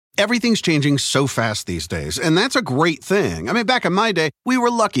Everything's changing so fast these days, and that's a great thing. I mean, back in my day, we were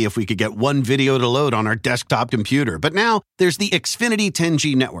lucky if we could get one video to load on our desktop computer. But now, there's the Xfinity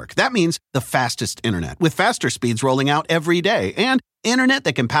 10G network. That means the fastest internet, with faster speeds rolling out every day, and internet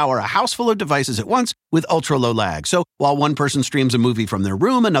that can power a house full of devices at once with ultra-low lag. So while one person streams a movie from their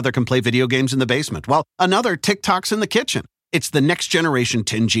room, another can play video games in the basement, while another TikToks in the kitchen. It's the next generation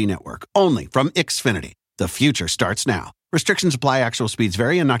 10G network, only from Xfinity. The future starts now. Restrictions apply. Actual speeds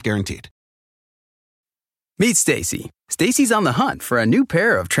vary and not guaranteed. Meet Stacy. Stacy's on the hunt for a new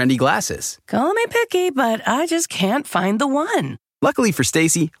pair of trendy glasses. Call me picky, but I just can't find the one. Luckily for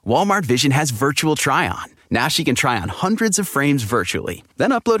Stacy, Walmart Vision has virtual try-on. Now she can try on hundreds of frames virtually,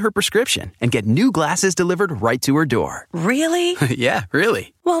 then upload her prescription and get new glasses delivered right to her door. Really? Yeah,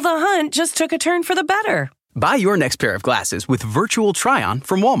 really. Well, the hunt just took a turn for the better. Buy your next pair of glasses with virtual try-on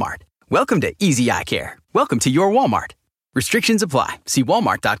from Walmart. Welcome to Easy Eye Care. Welcome to your Walmart. Restrictions apply. See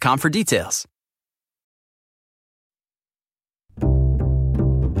walmart.com for details.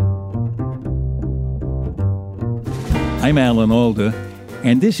 I'm Alan Alda,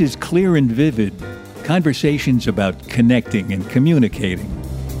 and this is Clear and Vivid, conversations about connecting and communicating.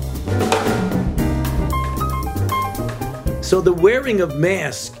 So the wearing of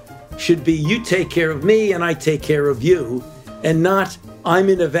masks should be you take care of me and I take care of you, and not I'm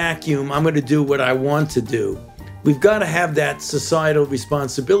in a vacuum, I'm going to do what I want to do. We've got to have that societal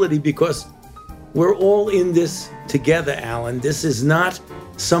responsibility because we're all in this together, Alan. This is not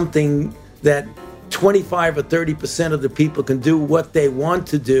something that 25 or 30% of the people can do what they want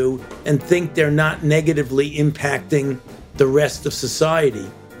to do and think they're not negatively impacting the rest of society.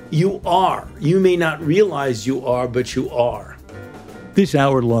 You are. You may not realize you are, but you are. This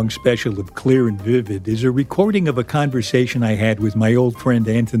hour-long special of Clear and Vivid is a recording of a conversation I had with my old friend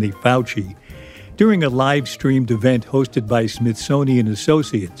Anthony Fauci during a live-streamed event hosted by Smithsonian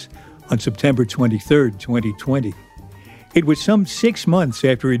Associates on September 23, 2020. It was some 6 months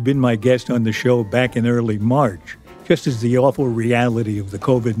after he'd been my guest on the show back in early March, just as the awful reality of the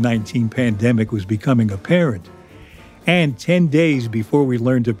COVID-19 pandemic was becoming apparent, and 10 days before we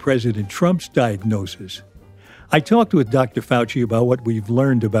learned of President Trump's diagnosis. I talked with Dr. Fauci about what we've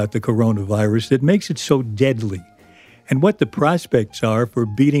learned about the coronavirus that makes it so deadly, and what the prospects are for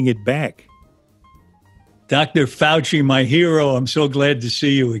beating it back. Dr. Fauci, my hero, I'm so glad to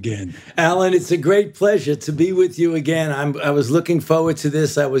see you again. Alan, it's a great pleasure to be with you again. I was looking forward to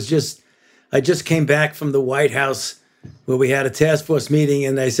this. I just came back from the White House where we had a task force meeting,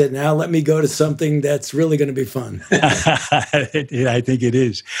 and I said, now let me go to something that's really going to be fun. I think it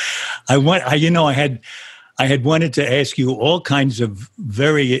is. I had wanted to ask you all kinds of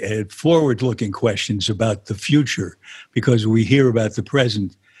very forward-looking questions about the future because we hear about the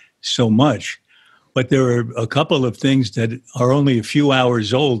present so much. But there are a couple of things that are only a few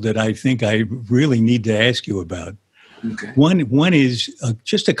hours old that I think I really need to ask you about. Okay. One is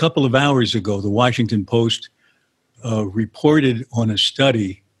just a couple of hours ago, the Washington Post reported on a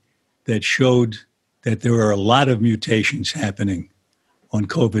study that showed that there are a lot of mutations happening on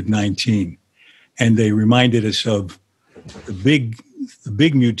COVID-19. And they reminded us of the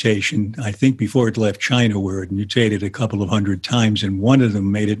big mutation, I think before it left China, where it mutated a couple of hundred times, and one of them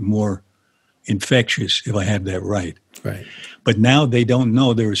made it more infectious, if I have that right. Right. But now they don't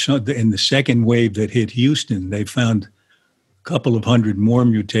know. There was in the second wave that hit Houston, they found a couple of hundred more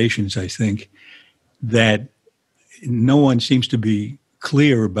mutations, I think, that no one seems to be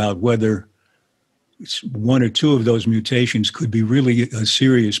clear about whether one or two of those mutations could be really a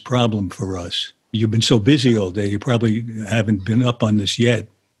serious problem for us. You've been so busy all day, you probably haven't been up on this yet.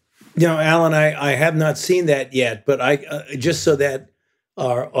 You know, Alan, I have not seen that yet, but I just so that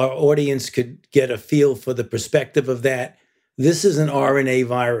our audience could get a feel for the perspective of that. This is an RNA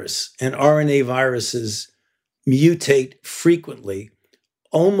virus, and RNA viruses mutate frequently.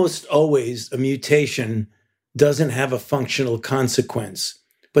 Almost always a mutation doesn't have a functional consequence,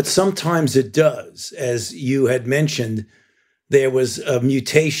 but sometimes it does. As you had mentioned, there was a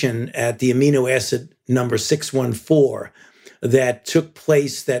mutation at the amino acid number 614 that took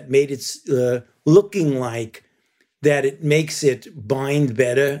place that made it looking like that it makes it bind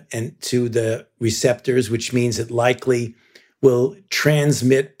better and to the receptors, which means it likely will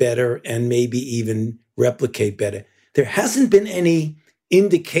transmit better and maybe even replicate better. There hasn't been any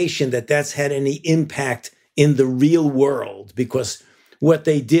indication that that's had any impact in the real world, because what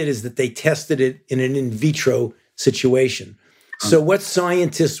they did is that they tested it in an in vitro situation. So what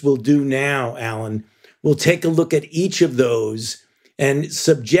scientists will do now, Alan, will take a look at each of those and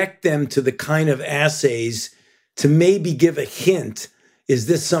subject them to the kind of assays to maybe give a hint. Is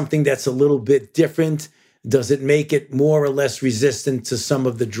this something that's a little bit different? Does it make it more or less resistant to some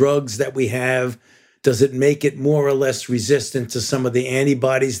of the drugs that we have? Does it make it more or less resistant to some of the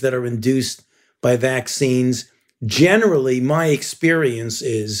antibodies that are induced by vaccines? Generally, my experience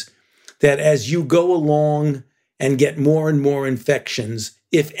is that as you go along and get more and more infections,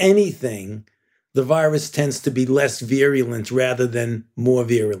 if anything, the virus tends to be less virulent rather than more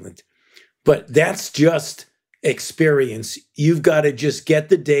virulent. But that's just experience. You've got to just get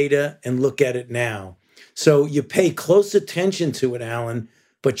the data and look at it now. So you pay close attention to it, Alan,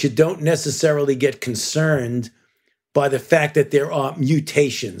 but you don't necessarily get concerned by the fact that there are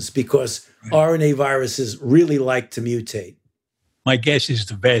mutations, because RNA viruses really like to mutate. My guess is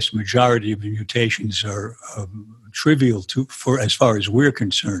the vast majority of the mutations are trivial for as far as we're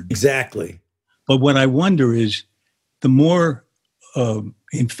concerned. Exactly. But what I wonder is the more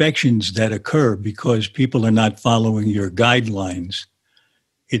infections that occur because people are not following your guidelines,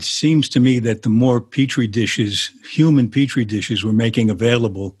 it seems to me that the more petri dishes, human petri dishes, we're making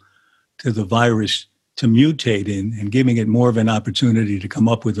available to the virus to mutate in and giving it more of an opportunity to come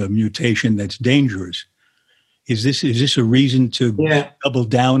up with a mutation that's dangerous. Is this a reason to double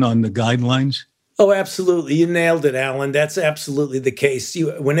down on the guidelines? Oh, absolutely. You nailed it, Alan. That's absolutely the case.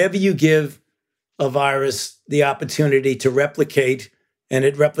 Whenever you give a virus the opportunity to replicate, and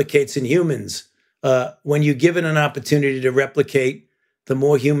it replicates in humans, when you give it an opportunity to replicate, the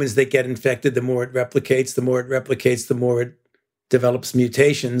more humans that get infected, the more it replicates. The more it replicates, the more it develops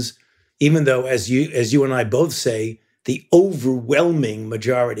mutations. Even though, as you and I both say, the overwhelming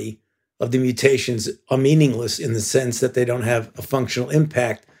majority of the mutations are meaningless in the sense that they don't have a functional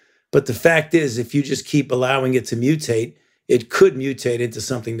impact. But the fact is, if you just keep allowing it to mutate, it could mutate into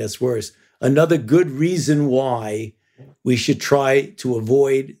something that's worse. Another good reason why we should try to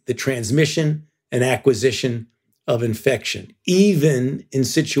avoid the transmission and acquisition of infection, even in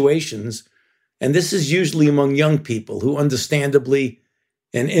situations, and this is usually among young people who understandably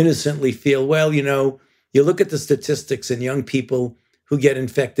and innocently feel, well, you look at the statistics, and young people who get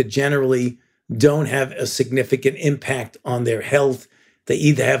infected generally don't have a significant impact on their health. They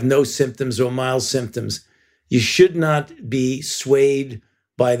either have no symptoms or mild symptoms. You should not be swayed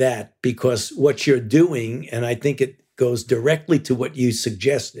by that, because what you're doing, and I think it goes directly to what you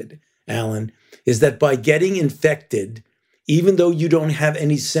suggested, Alan, is that by getting infected, even though you don't have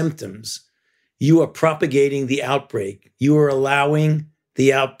any symptoms, you are propagating the outbreak. You are allowing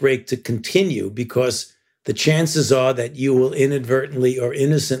the outbreak to continue, because the chances are that you will inadvertently or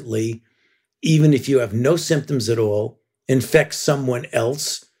innocently, even if you have no symptoms at all, infect someone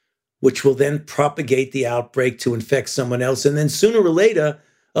else, which will then propagate the outbreak to infect someone else. And then sooner or later,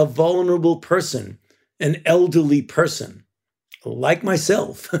 a vulnerable person, an elderly person, like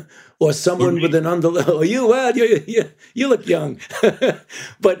myself, or someone with an you look young.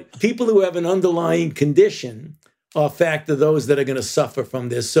 But people who have an underlying condition are, in fact, those that are going to suffer from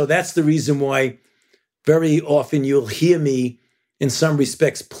this. So that's the reason why very often you'll hear me, in some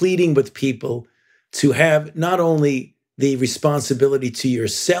respects, pleading with people to have not only the responsibility to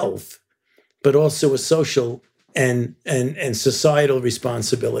yourself, but also a social and societal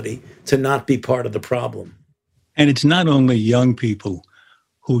responsibility to not be part of the problem. And it's not only young people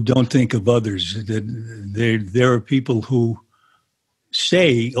who don't think of others. There are people who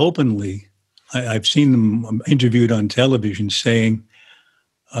say openly, I've seen them interviewed on television saying,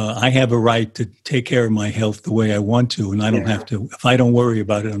 I have a right to take care of my health the way I want to, and I don't have to. If I don't worry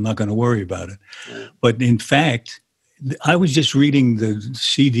about it, I'm not going to worry about it. But in fact, I was just reading the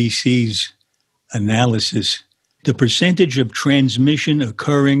CDC's analysis. The percentage of transmission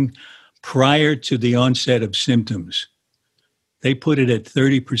occurring prior to the onset of symptoms, they put it at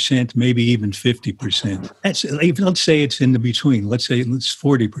 30%, maybe even 50%. Let's say it's in the between. Let's say it's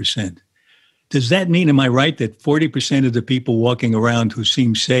 40%. Does that mean, am I right, that 40% of the people walking around who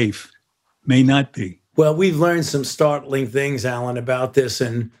seem safe may not be? Well, we've learned some startling things, Alan, about this,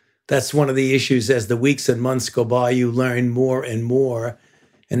 and that's one of the issues. As the weeks and months go by, you learn more and more,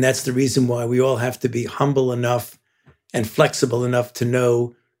 and that's the reason why we all have to be humble enough and flexible enough to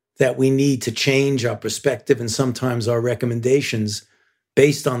know that we need to change our perspective and sometimes our recommendations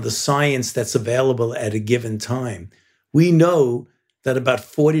based on the science that's available at a given time. We know that about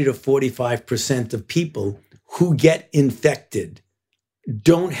 40 to 45% of people who get infected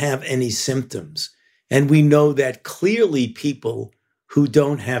don't have any symptoms. And we know that clearly people who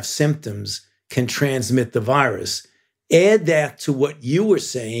don't have symptoms can transmit the virus. Add that to what you were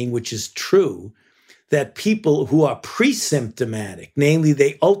saying, which is true, that people who are pre-symptomatic, namely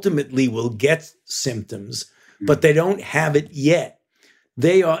they ultimately will get symptoms, but they don't have it yet,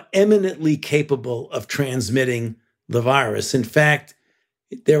 they are eminently capable of transmitting the virus. In fact,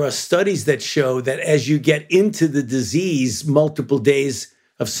 there are studies that show that as you get into the disease, multiple days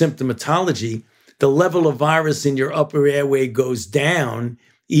of symptomatology, the level of virus in your upper airway goes down,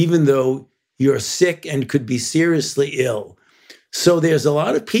 even though you're sick and could be seriously ill. So there's a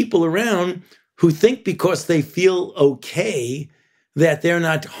lot of people around who think because they feel okay that they're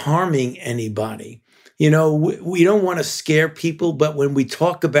not harming anybody. We don't want to scare people, but when we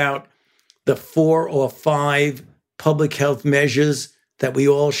talk about the 4 or 5 public health measures that we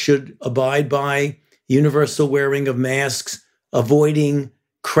all should abide by, universal wearing of masks, avoiding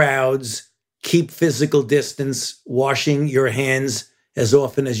crowds, keep physical distance, washing your hands as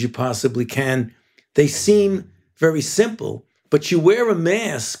often as you possibly can. They seem very simple, but you wear a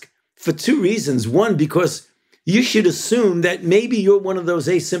mask for 2 reasons. One, because you should assume that maybe you're one of those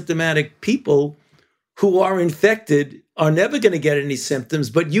asymptomatic people who are infected, are never going to get any symptoms,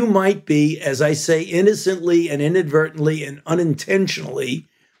 but you might be, as I say, innocently and inadvertently and unintentionally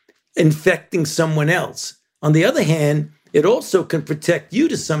infecting someone else. On the other hand, it also can protect you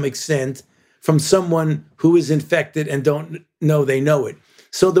to some extent from someone who is infected and don't know they know it.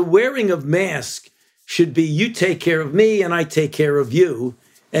 So the wearing of masks should be you take care of me and I take care of you,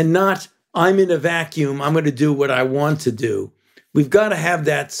 and not I'm in a vacuum, I'm going to do what I want to do. We've got to have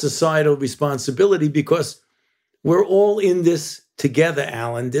that societal responsibility because we're all in this together,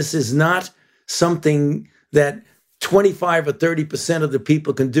 Alan. This is not something that 25 or 30% of the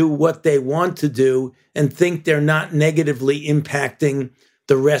people can do what they want to do and think they're not negatively impacting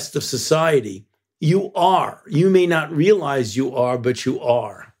the rest of society. You are. You may not realize you are, but you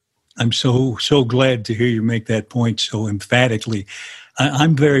are. I'm so glad to hear you make that point so emphatically.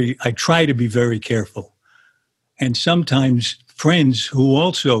 I try to be very careful. And sometimes friends who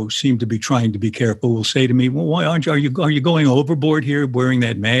also seem to be trying to be careful will say to me, well, why are you going overboard here wearing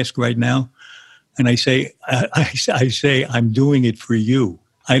that mask right now? And I say, I'm doing it for you.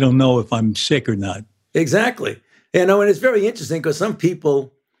 I don't know if I'm sick or not. Exactly. And it's very interesting because some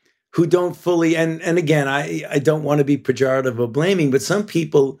people who don't fully, and again, I don't want to be pejorative or blaming, but some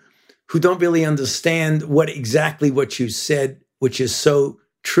people who don't really understand what you said, which is so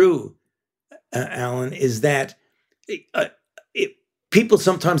true, Alan, is that people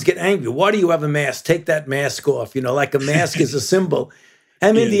sometimes get angry. Why do you have a mask? Take that mask off. Like a mask is a symbol.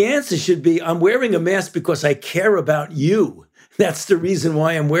 I mean, The answer should be, I'm wearing a mask because I care about you. That's the reason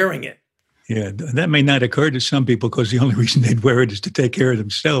why I'm wearing it. Yeah, that may not occur to some people because the only reason they'd wear it is to take care of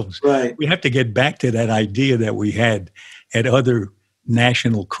themselves. Right. We have to get back to that idea that we had at other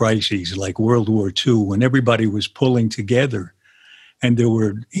national crises like World War II, when everybody was pulling together and there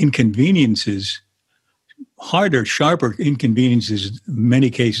were inconveniences, harder, sharper inconveniences in many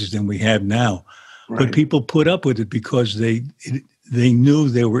cases than we have now. Right. But people put up with it because they knew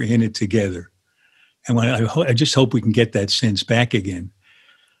they were in it together. And I just hope we can get that sense back again.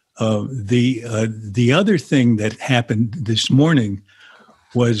 The other thing that happened this morning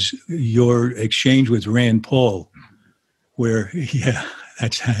was your exchange with Rand Paul, where,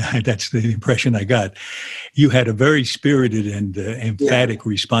 that's the impression I got. You had a very spirited and emphatic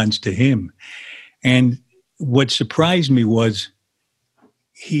response to him. And what surprised me was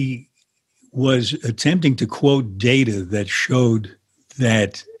he was attempting to quote data that showed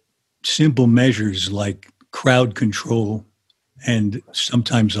that simple measures like crowd control and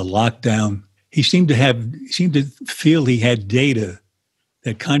sometimes a lockdown, he seemed to feel he had data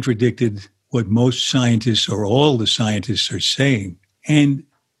that contradicted what most scientists or all the scientists are saying. And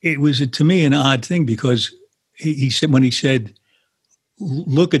it was, to me, an odd thing because he said,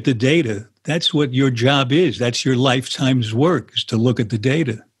 look at the data, that's what your job is. That's your lifetime's work, is to look at the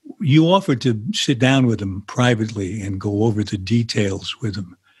data. You offered to sit down with him privately and go over the details with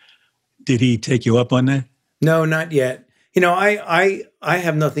him. Did he take you up on that? No, not yet. I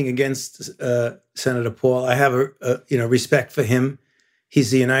have nothing against Senator Paul. I have respect for him.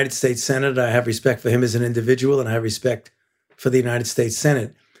 He's the United States Senator. I have respect for him as an individual, and I have respect for the United States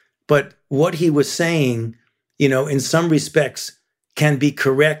Senate. But what he was saying, in some respects can be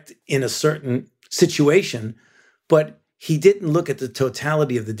correct in a certain situation, but he didn't look at the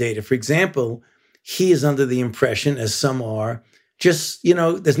totality of the data. For example, he is under the impression, as some are,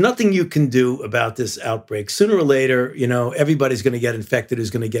 there's nothing you can do about this outbreak. Sooner or later, everybody's going to get infected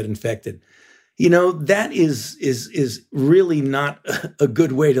who's going to get infected. That is really not a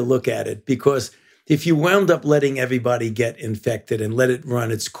good way to look at it, because if you wound up letting everybody get infected and let it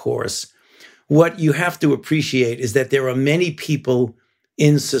run its course, what you have to appreciate is that there are many people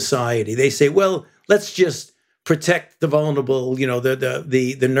in society. They say, well, let's just protect the vulnerable,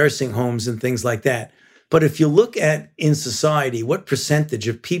 the nursing homes and things like that. But if you look at in society, what percentage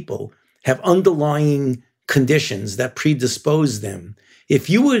of people have underlying conditions that predispose them. If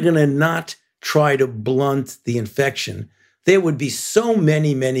you were going to not try to blunt the infection, there would be so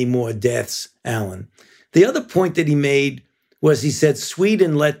many, many more deaths, Alan. The other point that he made was he said,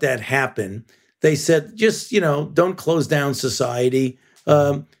 Sweden let that happen. They said, just, don't close down society.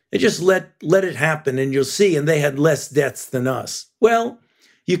 Just let it happen and you'll see. And they had less deaths than us. Well,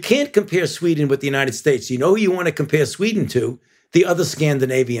 you can't compare Sweden with the United States. You know who you want to compare Sweden to? The other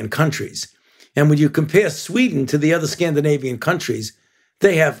Scandinavian countries. And when you compare Sweden to the other Scandinavian countries,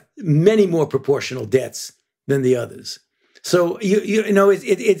 they have many more proportional deaths than the others. So,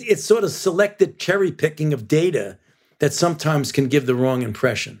 it's sort of selected cherry picking of data that sometimes can give the wrong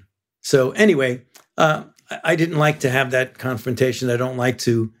impression. So anyway, I didn't like to have that confrontation. I don't like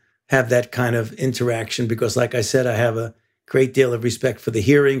to have that kind of interaction because, like I said, I have a great deal of respect for the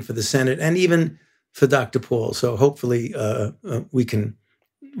hearing, for the Senate, and even for Dr. Paul. So hopefully we can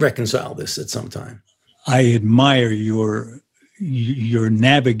reconcile this at some time. I admire your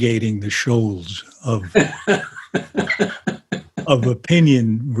navigating the shoals of of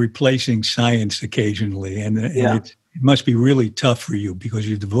opinion replacing science occasionally. And it must be really tough for you because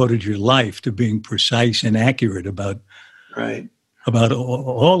you've devoted your life to being precise and accurate about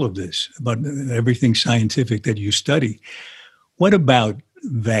all of this, about everything scientific that you study. What about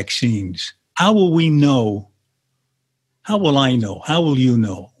vaccines? How will we know? How will I know? How will you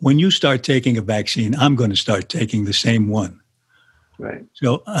know? When you start taking a vaccine, I'm going to start taking the same one. Right.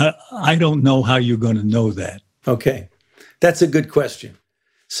 So I don't know how you're going to know that. Okay. That's a good question.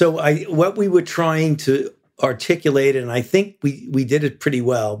 So what we were trying to articulate, and I think we did it pretty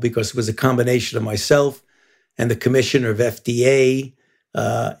well because it was a combination of myself and the commissioner of FDA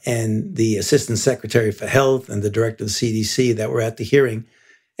and the assistant secretary for health and the director of the CDC that were at the hearing.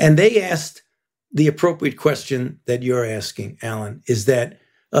 And they asked the appropriate question that you're asking, Alan, is that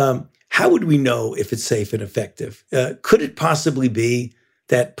how would we know if it's safe and effective? Could it possibly be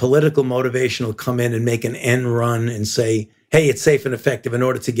that political motivation will come in and make an end run and say, hey, it's safe and effective in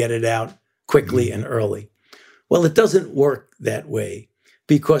order to get it out quickly and early? Well, it doesn't work that way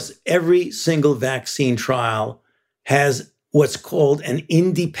because every single vaccine trial has what's called an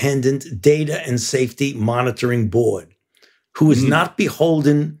independent data and safety monitoring board who is not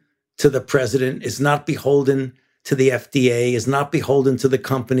beholden to the president, is not beholden to the FDA, is not beholden to the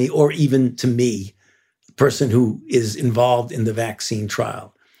company or even to me, the person who is involved in the vaccine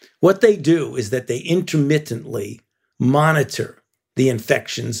trial. What they do is that they intermittently monitor the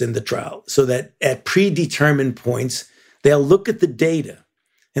infections in the trial so that at predetermined points, they'll look at the data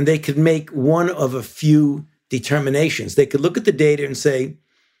and they could make one of a few determinations. They could look at the data and say,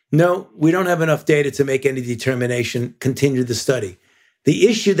 no, we don't have enough data to make any determination, continue the study. The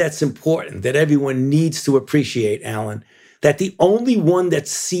issue that's important that everyone needs to appreciate, Alan, that the only one that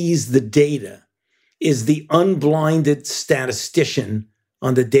sees the data is the unblinded statistician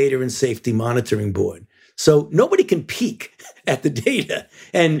on the Data and Safety Monitoring Board. So nobody can peek at the data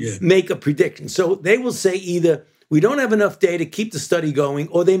and make a prediction. So they will say either we don't have enough data, keep the study going,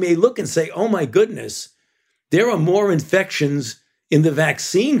 or they may look and say, oh my goodness, there are more infections in the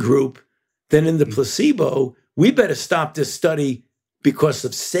vaccine group than in the placebo. We better stop this study because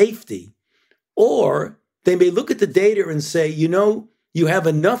of safety. Or they may look at the data and say, you have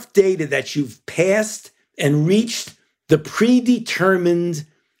enough data that you've passed and reached the predetermined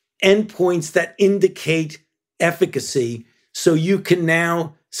endpoints that indicate efficacy. So you can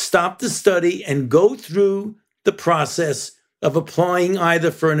now stop the study and go through the process of applying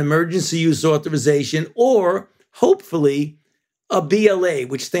either for an emergency use authorization or hopefully a BLA,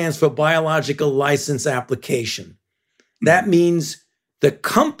 which stands for Biological License Application. That means the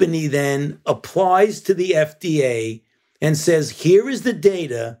company then applies to the FDA and says, here is the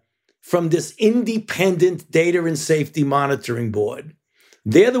data from this independent Data and Safety Monitoring Board.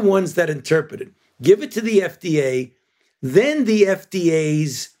 They're the ones that interpret it. Give it to the FDA. Then the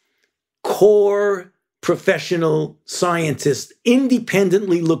FDA's core professional scientists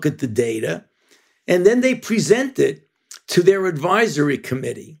independently look at the data, and then they present it to their advisory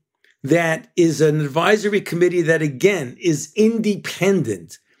committee. That is an advisory committee that, again, is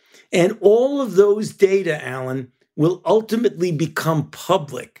independent. And all of those data, Alan, will ultimately become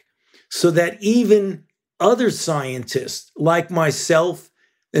public so that even other scientists like myself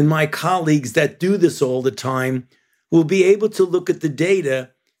and my colleagues that do this all the time will be able to look at the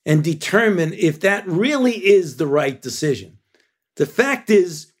data and determine if that really is the right decision. The fact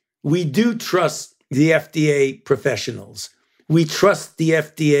is, we do trust the FDA professionals. We trust the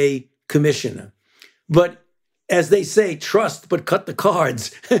FDA commissioner. But as they say, trust but cut the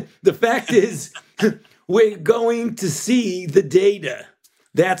cards. The fact is, we're going to see the data.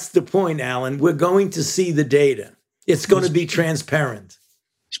 That's the point, Alan. We're going to see the data. It's going to be transparent.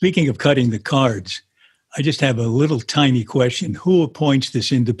 Speaking of cutting the cards, I just have a little tiny question. Who appoints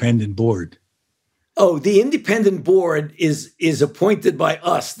this independent board? Oh, the independent board is appointed by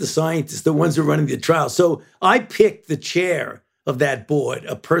us, the scientists, the ones who are running the trial. So I picked the chair of that board,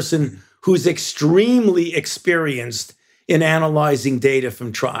 a person who's extremely experienced in analyzing data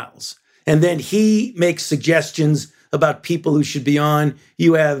from trials. And then he makes suggestions about people who should be on.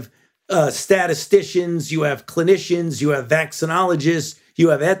 You have statisticians, you have clinicians, you have vaccinologists, you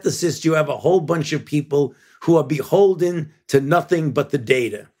have ethicists, you have a whole bunch of people who are beholden to nothing but the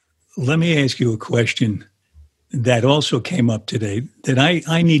data. Let me ask you a question that also came up today that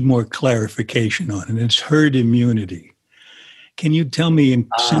I need more clarification on, and it's herd immunity. Can you tell me in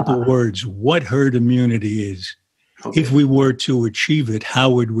simple words what herd immunity is? Okay. If we were to achieve it, how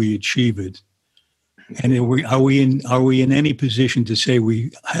would we achieve it? And are we in any position to say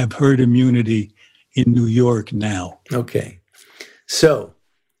we have herd immunity in New York now? Okay. So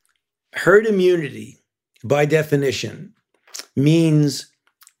herd immunity, by definition, means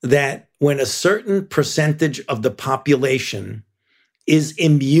that when a certain percentage of the population is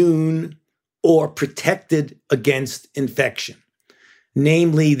immune or protected against infection,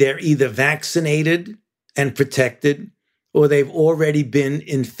 namely they're either vaccinated and protected, or they've already been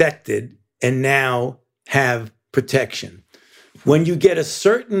infected and now have protection. When you get a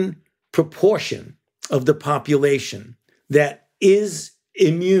certain proportion of the population that is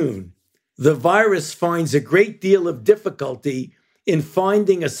immune, the virus finds a great deal of difficulty in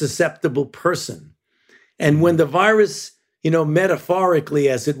finding a susceptible person. And when the virus, metaphorically,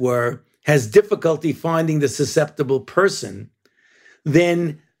 as it were, has difficulty finding the susceptible person,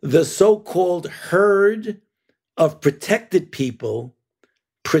 then the so-called herd of protected people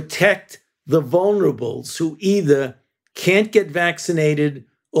protect the vulnerables who either can't get vaccinated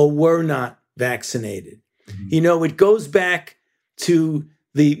or were not vaccinated. Mm-hmm. It goes back to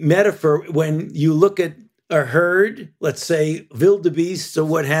the metaphor when you look at a herd, let's say wildebeest or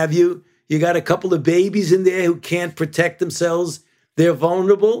what have you, you got a couple of babies in there who can't protect themselves. They're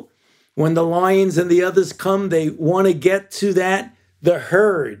vulnerable. When the lions and the others come, they want to get to that. The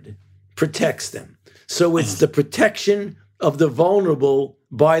herd protects them. So it's the protection of the vulnerable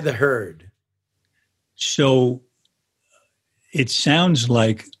by the herd. So it sounds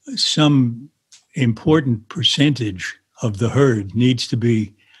like some important percentage of the herd needs to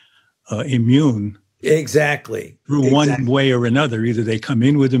be immune. Exactly. Through one way or another. Either they come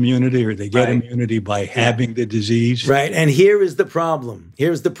in with immunity or they get immunity by having the disease. Right. And here is the problem.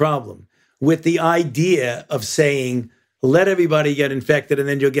 Here's the problem with the idea of saying, let everybody get infected and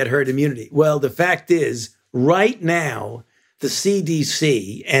then you'll get herd immunity. Well, the fact is, right now, the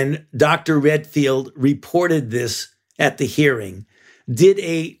CDC, and Dr. Redfield reported this at the hearing, did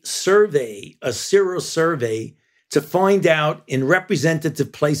a survey, a serosurvey, to find out in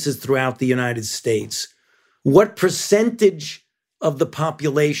representative places throughout the United States what percentage of the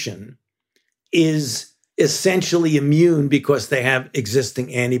population is essentially immune because they have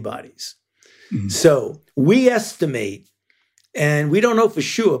existing antibodies. Mm-hmm. So we estimate, and we don't know for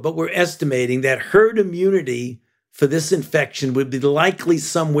sure, but we're estimating that herd immunity for this infection would be likely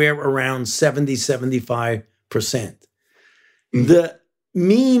somewhere around 70-75%. Mm-hmm. The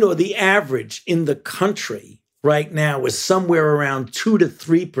mean or the average in the country right now is somewhere around 2 to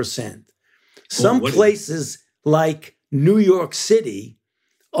 3%. Some places like New York City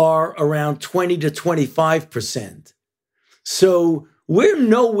are around 20 to 25%. So we're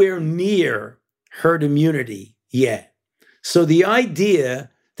nowhere near herd immunity yet. So the idea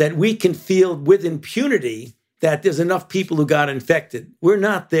that we can feel with impunity that there's enough people who got infected, we're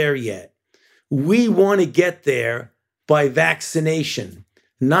not there yet. We want to get there by vaccination,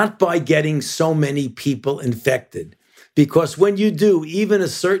 not by getting so many people infected. Because when you do, even a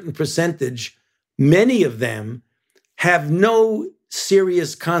certain percentage, many of them have no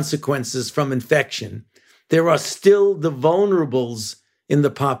serious consequences from infection. There are still the vulnerables in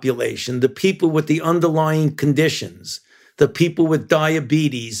the population, the people with the underlying conditions, the people with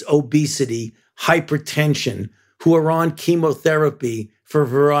diabetes, obesity, hypertension, who are on chemotherapy for a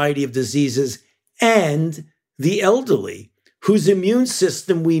variety of diseases, and the elderly, whose immune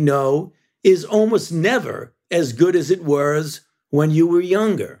system we know is almost never as good as it was when you were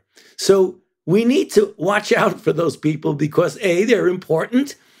younger. So we need to watch out for those people because A, they're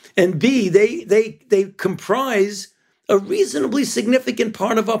important, and B, they comprise a reasonably significant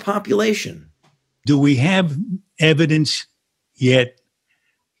part of our population. Do we have evidence yet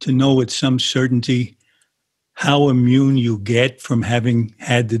to know with some certainty how immune you get from having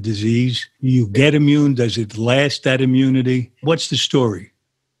had the disease? You get immune. Does it last, that immunity? What's the story?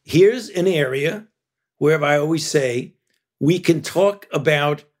 here's an area where I always say we can talk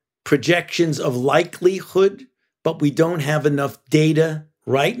about projections of likelihood, but we don't have enough data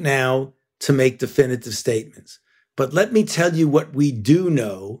right now to make definitive statements. But let me tell you what we do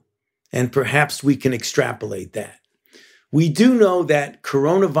know, and perhaps we can extrapolate that. We do know that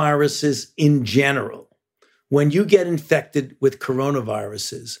coronaviruses in general, when you get infected with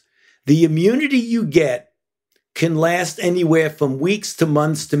coronaviruses, the immunity you get can last anywhere from weeks to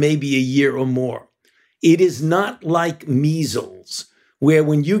months to maybe a year or more. It is not like measles, where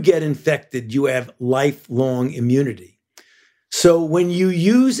when you get infected, you have lifelong immunity. So when you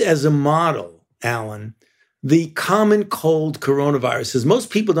use as a model, Alan, the common cold coronaviruses, most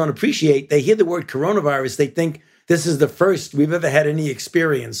people don't appreciate, they hear the word coronavirus, they think this is the first we've ever had any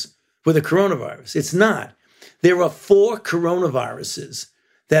experience with a coronavirus. It's not. There are 4 coronaviruses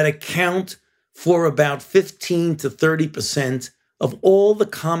that account for about 15 to 30% of all the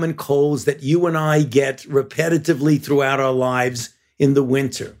common colds that you and I get repetitively throughout our lives in the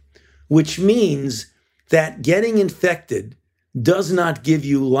winter, which means that getting infected does not give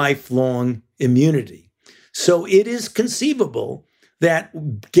you lifelong immunity. So it is conceivable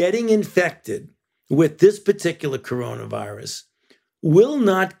that getting infected with this particular coronavirus will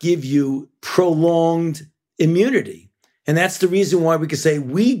not give you prolonged immunity. And that's the reason why we can say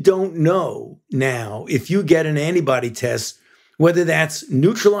we don't know now if you get an antibody test, whether that's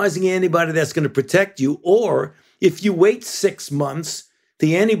neutralizing antibody that's going to protect you, or if you wait 6 months,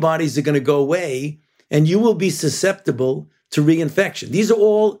 the antibodies are going to go away and you will be susceptible to reinfection. These are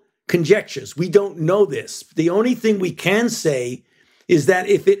all conjectures. We don't know this. The only thing we can say is that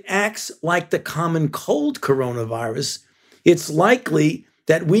if it acts like the common cold coronavirus, it's likely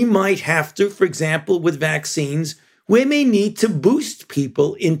that we might have to, for example, with vaccines, we may need to boost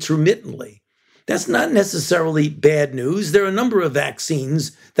people intermittently. That's not necessarily bad news. There are a number of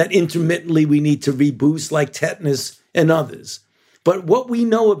vaccines that intermittently we need to reboost, like tetanus and others. But what we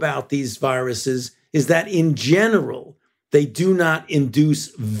know about these viruses is that in general, they do not induce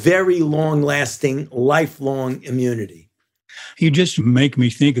very long-lasting, lifelong immunity. You just make me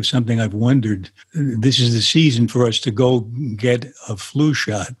think of something I've wondered. This is the season for us to go get a flu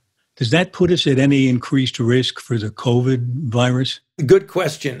shot. Does that put us at any increased risk for the COVID virus? Good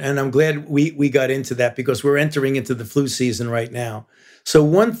question. And I'm glad we got into that because we're entering into the flu season right now. So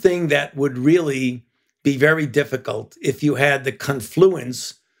one thing that would really be very difficult if you had the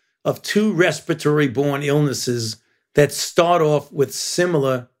confluence of 2 respiratory-borne illnesses that start off with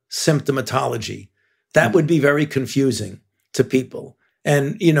similar symptomatology. That would be very confusing to people.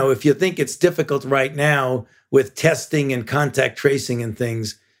 And, you know, if you think it's difficult right now with testing and contact tracing and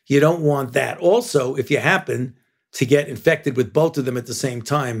things, you don't want that. Also, if you happen to get infected with both of them at the same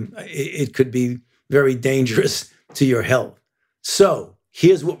time, it could be very dangerous to your health. So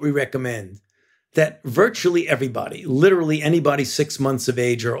here's what we recommend. That virtually everybody, literally anybody 6 months of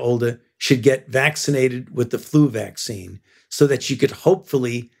age or older, should get vaccinated with the flu vaccine so that you could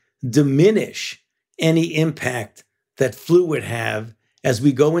hopefully diminish any impact that flu would have as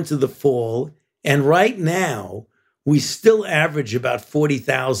we go into the fall. And right now, we still average about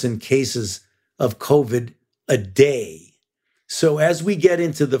 40,000 cases of COVID a day. So as we get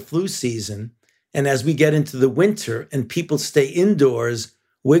into the flu season and as we get into the winter and people stay indoors,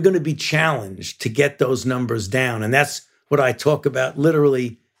 we're going to be challenged to get those numbers down. And that's what I talk about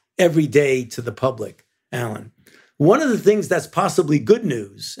literally every day to the public, Alan. One of the things that's possibly good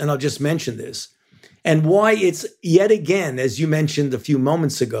news, and I'll just mention this, and why it's yet again, as you mentioned a few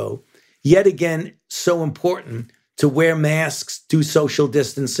moments ago, yet again so important to wear masks, do social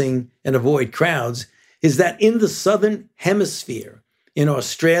distancing, and avoid crowds, is that in the Southern Hemisphere, in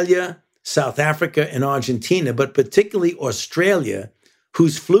Australia, South Africa, and Argentina, but particularly Australia,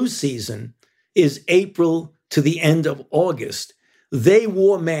 whose flu season is April to the end of August, they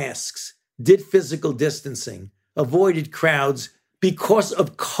wore masks, did physical distancing, avoided crowds because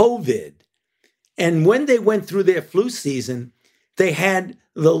of COVID. And when they went through their flu season, they had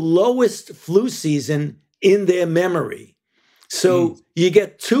the lowest flu season in their memory. So you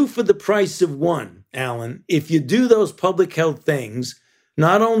get 2 for the price of 1, Alan. If you do those public health things,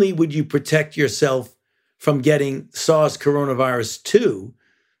 not only would you protect yourself from getting SARS coronavirus 2,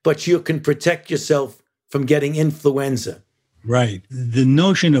 but you can protect yourself from getting influenza. Right. The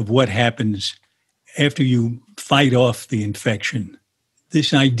notion of what happens after you fight off the infection,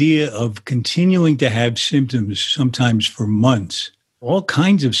 this idea of continuing to have symptoms, sometimes for months, all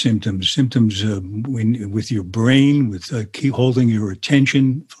kinds of symptoms with your brain, with keep holding your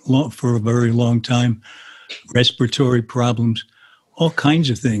attention for a very long time, respiratory problems, all kinds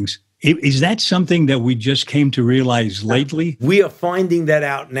of things. Is that something that we just came to realize lately? We are finding that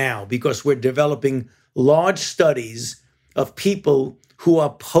out now because we're developing large studies of people who are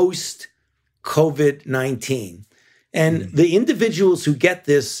post-COVID-19. And the individuals who get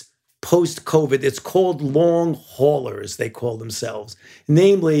this post-COVID, it's called long haulers, they call themselves.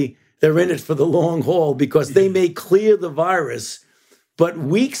 Namely, they're in it for the long haul because they may clear the virus, but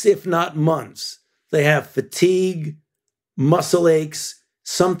weeks, if not months, they have fatigue, muscle aches,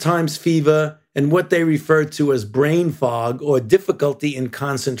 sometimes fever, and what they refer to as brain fog or difficulty in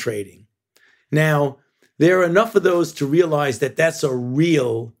concentrating. Now, there are enough of those to realize that that's a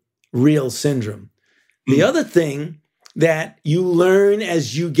real syndrome. The other thing that you learn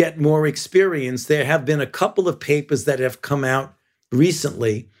as you get more experience, there have been a couple of papers that have come out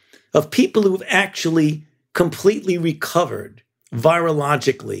recently of people who've actually completely recovered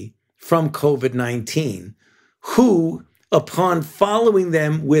virologically from COVID-19, who, upon following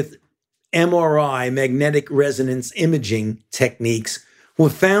them with MRI, magnetic resonance imaging techniques, were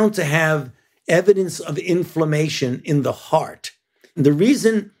found to have evidence of inflammation in the heart. And the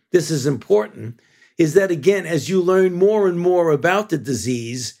reason this is important is that, again, as you learn more and more about the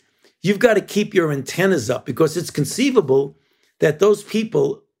disease, you've got to keep your antennas up because it's conceivable that those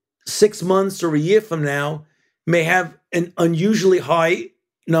people 6 months or a year from now may have an unusually high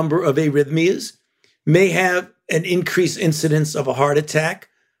number of arrhythmias, may have an increased incidence of a heart attack,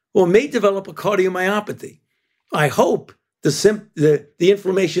 or may develop a cardiomyopathy. I hope the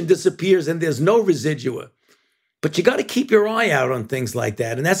inflammation disappears and there's no residua. But you got to keep your eye out on things like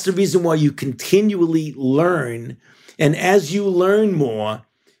that. And that's the reason why you continually learn. And as you learn more,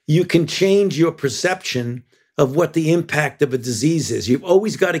 you can change your perception of what the impact of a disease is. You've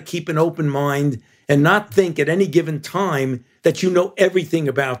always got to keep an open mind and not think at any given time that you know everything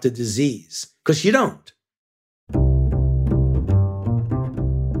about the disease, because you don't.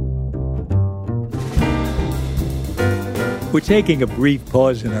 We're taking a brief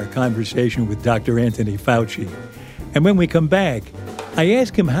pause in our conversation with Dr. Anthony Fauci. And when we come back, I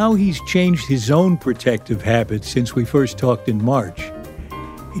ask him how he's changed his own protective habits since we first talked in March.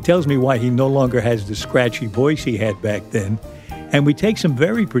 He tells me why he no longer has the scratchy voice he had back then, and we take some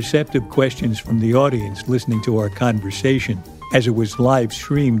very perceptive questions from the audience listening to our conversation as it was live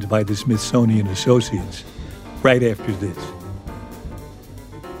streamed by the Smithsonian Associates, right after this.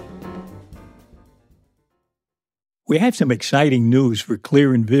 We have some exciting news for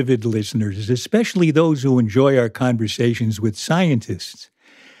Clear and Vivid listeners, especially those who enjoy our conversations with scientists.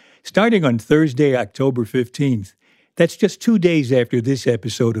 Starting on Thursday, October 15th, that's just 2 days after this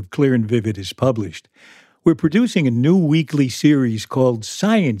episode of Clear and Vivid is published, we're producing a new weekly series called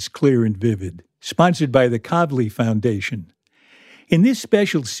Science Clear and Vivid, sponsored by the Kavli Foundation. In this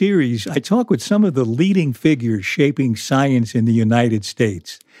special series, I talk with some of the leading figures shaping science in the United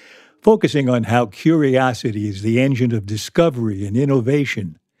States, focusing on how curiosity is the engine of discovery and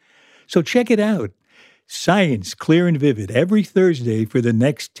innovation. So check it out. Science Clear and Vivid every Thursday for the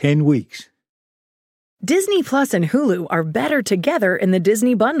next 10 weeks. Disney Plus and Hulu are better together in the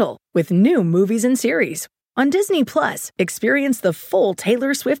Disney Bundle with new movies and series. On Disney Plus, experience the full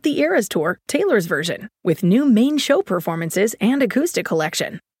Taylor Swift The Eras Tour, Taylor's version, with new main show performances and acoustic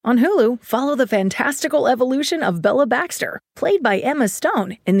collection. On Hulu, follow the fantastical evolution of Bella Baxter, played by Emma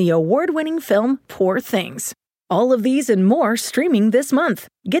Stone in the award-winning film Poor Things. All of these and more streaming this month.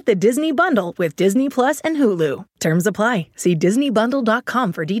 Get the Disney Bundle with Disney Plus and Hulu. Terms apply. See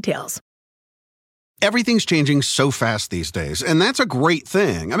DisneyBundle.com for details. Everything's changing so fast these days, and that's a great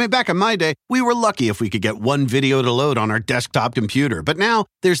thing. I mean, back in my day, we were lucky if we could get one video to load on our desktop computer. But now,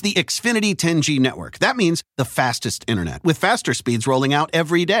 there's the Xfinity 10G network. That means the fastest internet, with faster speeds rolling out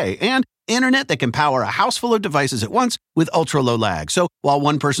every day, and internet that can power a house full of devices at once with ultra-low lag. So while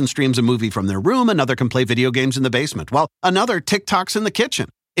one person streams a movie from their room, another can play video games in the basement, while another TikToks in the kitchen.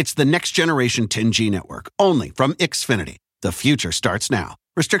 It's the next generation 10G network, only from Xfinity. The future starts now.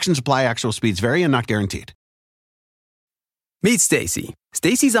 Restrictions apply. Actual speeds vary and not guaranteed. Meet Stacy.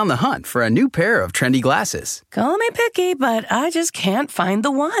 Stacy's on the hunt for a new pair of trendy glasses. Call me picky, but I just can't find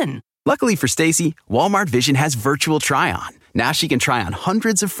the one. Luckily for Stacy, Walmart Vision has virtual try-on. Now she can try on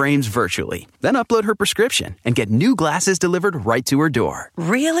hundreds of frames virtually, then upload her prescription and get new glasses delivered right to her door.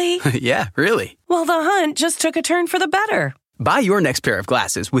 Really? Yeah, really. Well, the hunt just took a turn for the better. Buy your next pair of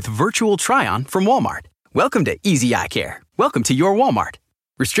glasses with virtual try-on from Walmart. Welcome to Easy Eye Care. Welcome to your Walmart.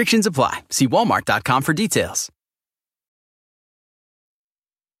 Restrictions apply. See walmart.com for details.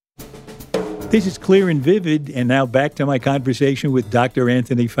 This is Clear and Vivid, and now back to my conversation with Dr.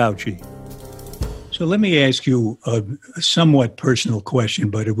 Anthony Fauci. So let me ask you a somewhat personal question,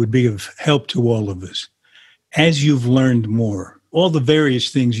 but it would be of help to all of us. As you've learned more, all the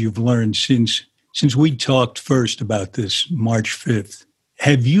various things you've learned since we talked first about this March 5th,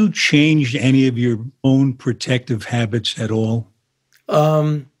 have you changed any of your own protective habits at all?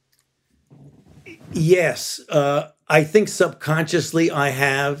 Yes. I think subconsciously I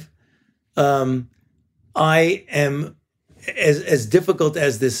have. I am, as difficult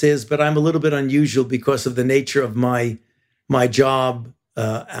as this is, but I'm a little bit unusual because of the nature of my job,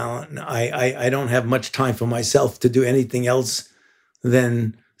 Alan. I don't have much time for myself to do anything else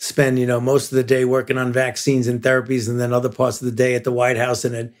than spend, most of the day working on vaccines and therapies, and then other parts of the day at the White House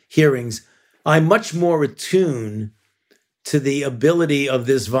and at hearings. I'm much more attuned to the ability of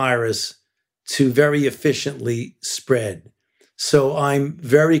this virus to very efficiently spread. So I'm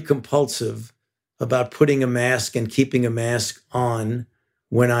very compulsive about putting a mask and keeping a mask on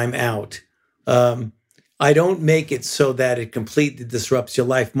when I'm out. I don't make it so that it completely disrupts your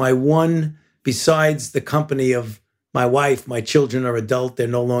life. My one, besides the company of my wife, my children are adult, they're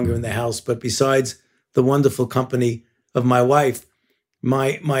no longer in the house, but besides the wonderful company of my wife,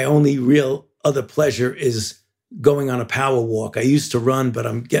 my only real other pleasure is going on a power walk. I used to run, but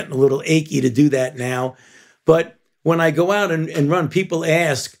I'm getting a little achy to do that now. But when I go out and run, people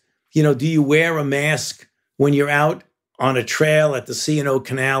ask, do you wear a mask when you're out on a trail at the C&O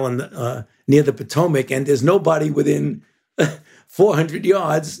Canal and near the Potomac, and there's nobody within 400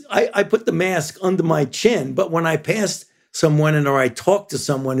 yards? I put the mask under my chin, but when I pass someone or I talk to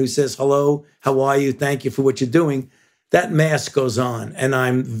someone who says, hello, how are you? Thank you for what you're doing, that mask goes on. And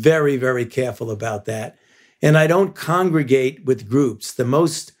I'm very, very careful about that. And I don't congregate with groups.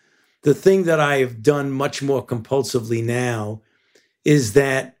 The thing that I have done much more compulsively now is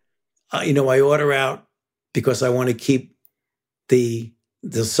that, I order out because I want to keep the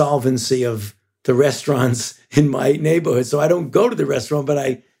solvency of the restaurants in my neighborhood. So I don't go to the restaurant, but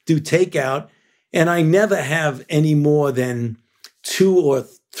I do takeout. And I never have any more than 2 or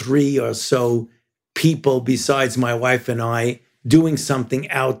 3 or so people besides my wife and I doing something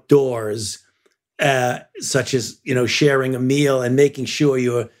outdoors, such as, sharing a meal and making sure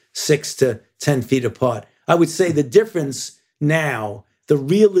you're 6 to 10 feet apart. I would say the difference now, the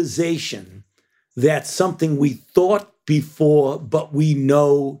realization that something we thought before, but we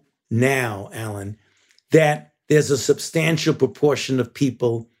know now, Alan, that there's a substantial proportion of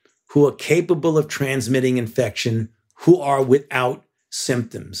people who are capable of transmitting infection who are without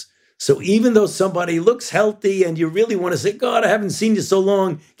symptoms. So even though somebody looks healthy and you really want to say, God, I haven't seen you so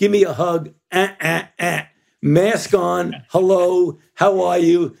long, give me a hug, mask on, hello, how are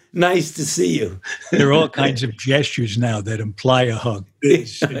you? Nice to see you. There are all kinds of gestures now that imply a hug.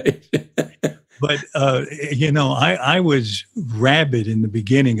 But, I was rabid in the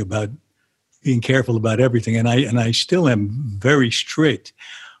beginning about being careful about everything, and I still am very strict.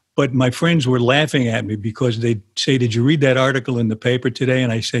 But my friends were laughing at me because they'd say, did you read that article in the paper today?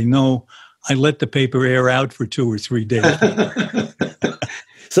 And I say, no, I let the paper air out for 2 or 3 days.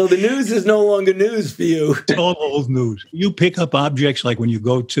 So the news is no longer news for you. It's all old news. You pick up objects like when you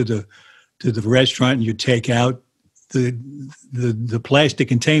go to the restaurant and you take out, the plastic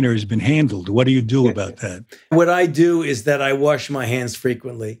container has been handled. What do you do about that? What I do is that I wash my hands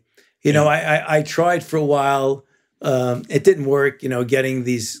frequently. I tried for a while. It didn't work, getting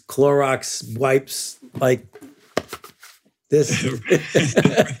these Clorox wipes like this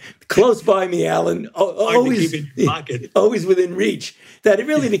close by me, Alan, always within reach, that it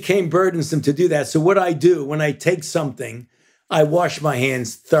really became burdensome to do that. So what I do when I take something, I wash my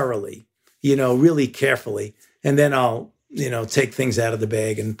hands thoroughly, really carefully. And then I'll, take things out of the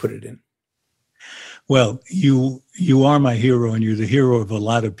bag and put it in. Well, you are my hero, and you're the hero of a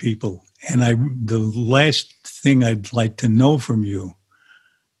lot of people. And the last thing I'd like to know from you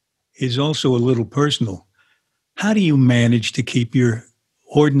is also a little personal. How do you manage to keep your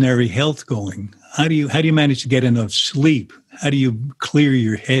ordinary health going? How do you manage to get enough sleep? How do you clear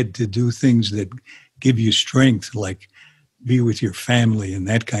your head to do things that give you strength, like be with your family and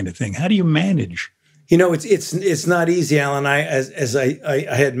that kind of thing? How do you manage? It's not easy, Alan. As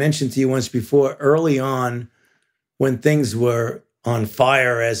I had mentioned to you once before, early on, when things were on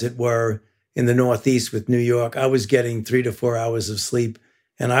fire, as it were, in the Northeast with New York, I was getting 3 to 4 hours of sleep,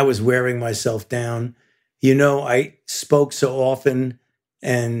 and I was wearing myself down. I spoke so often,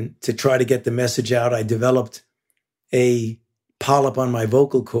 and to try to get the message out, I developed a polyp on my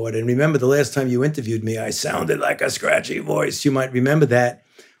vocal cord. And remember, the last time you interviewed me, I sounded like a scratchy voice. You might remember that.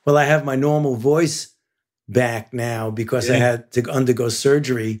 Well, I have my normal voice back now because I had to undergo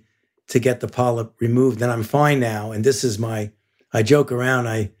surgery to get the polyp removed, and I'm fine now. And this is I joke around,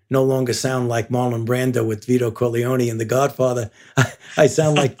 I no longer sound like Marlon Brando with Vito Corleone in The Godfather. I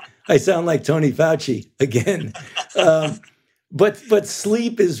sound like Tony Fauci again. But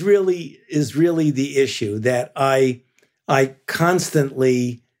sleep is really the issue, that I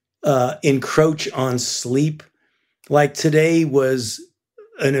constantly encroach on sleep. Like today was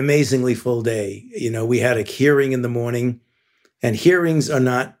an amazingly full day. We had a hearing in the morning, and hearings are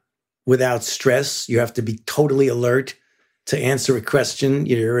not without stress. You have to be totally alert to answer a question.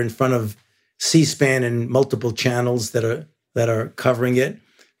 You're in front of C-SPAN and multiple channels that are covering it.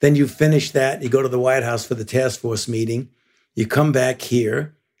 Then you finish that, you go to the White House for the task force meeting. You come back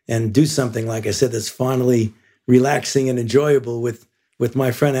here and do something, like I said, that's finally relaxing and enjoyable with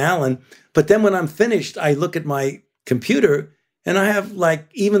my friend Alan. But then when I'm finished, I look at my computer and I have, like,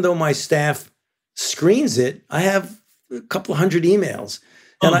 even though my staff screens it, I have a couple hundred emails.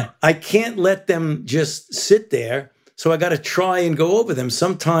 And I can't let them just sit there. So I got to try and go over them.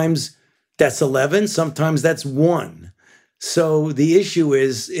 Sometimes that's 11, sometimes that's 1. So the issue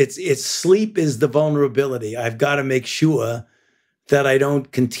is it's sleep is the vulnerability. I've got to make sure that I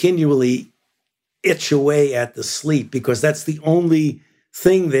don't continually itch away at the sleep, because that's the only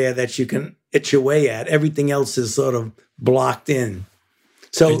thing there that you can itch away at. Everything else is sort of blocked in.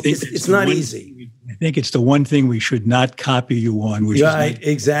 So it's not easy. I think it's the one thing we should not copy you on. Which right,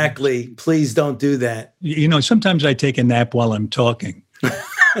 exactly. Please don't do that. Sometimes I take a nap while I'm talking.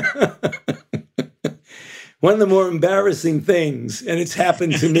 One of the more embarrassing things, and it's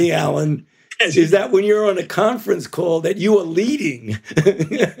happened to me, Alan, is that when you're on a conference call that you are leading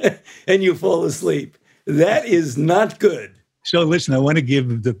and you fall asleep. That is not good. So listen, I want to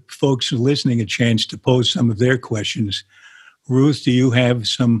give the folks listening a chance to pose some of their questions. Ruth, do you have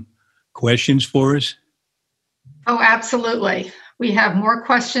some questions for us? Oh, absolutely. We have more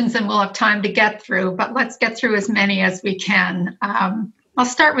questions than we'll have time to get through, but let's get through as many as we can. I'll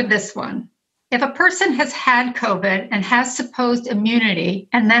start with this one. If a person has had COVID and has supposed immunity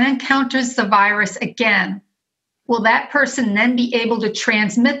and then encounters the virus again, will that person then be able to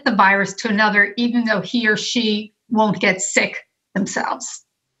transmit the virus to another, even though he or she won't get sick themselves?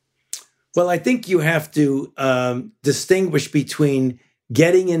 Well, I think you have to distinguish between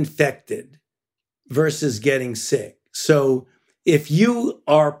getting infected versus getting sick. So if you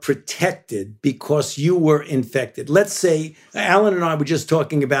are protected because you were infected, let's say Alan and I were just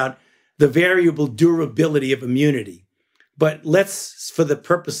talking about the variable durability of immunity. But let's, for the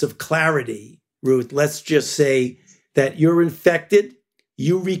purpose of clarity, Ruth, let's just say that you're infected,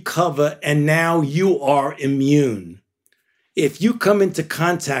 you recover, and now you are immune. If you come into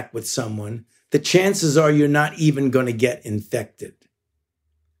contact with someone, the chances are you're not even going to get infected.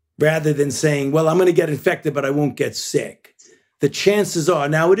 Rather than saying, well, I'm going to get infected, but I won't get sick. The chances are,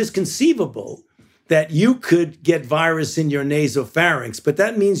 now it is conceivable that you could get virus in your nasopharynx, but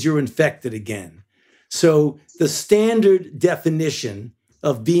that means you're infected again. So the standard definition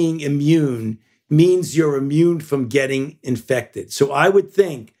of being immune means you're immune from getting infected. So I would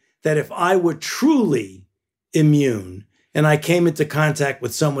think that if I were truly immune and I came into contact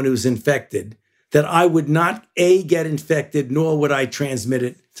with someone who's infected, that I would not, A, get infected, nor would I transmit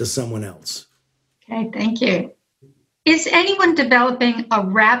it to someone else. Okay, thank you. Is anyone developing a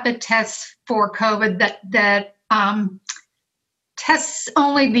rapid test for COVID that tests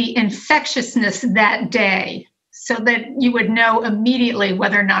only the infectiousness that day so that you would know immediately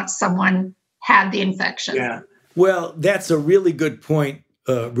whether or not someone had the infection? Yeah. Well, that's a really good point,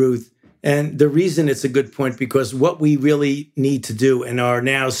 Ruth. And the reason it's a good point, because what we really need to do and are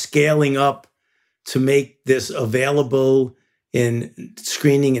now scaling up to make this available in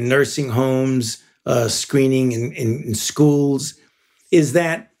screening in nursing homes, screening in schools, is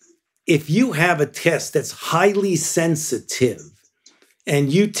that if you have a test that's highly sensitive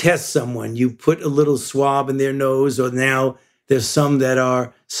and you test someone, you put a little swab in their nose, or now there's some that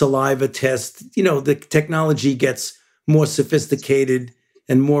are saliva tests, the technology gets more sophisticated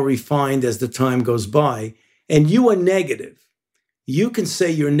and more refined as the time goes by, and you are negative, you can say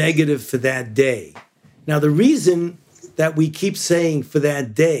you're negative for that day. Now, the reason that we keep saying for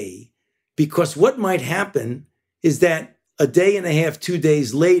that day, because what might happen is that a day and a half, 2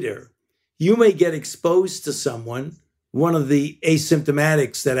 days later, you may get exposed to someone, one of the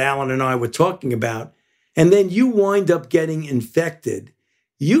asymptomatics that Alan and I were talking about, and then you wind up getting infected.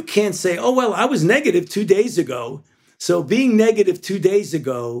 You can't say, oh, well, I was negative 2 days ago. So being negative 2 days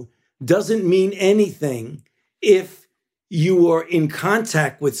ago doesn't mean anything if you are in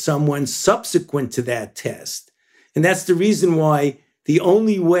contact with someone subsequent to that test. And that's the reason why the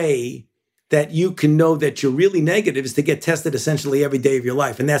only way that you can know that you're really negative is to get tested essentially every day of your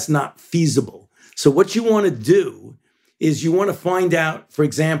life. And that's not feasible. So what you want to do is you want to find out, for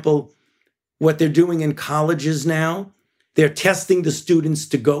example, what they're doing in colleges now. They're testing the students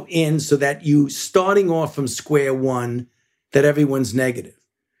to go in so that you, starting off from square one, that everyone's negative.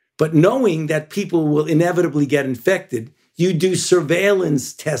 But knowing that people will inevitably get infected, you do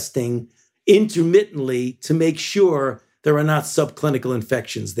surveillance testing intermittently to make sure there are not subclinical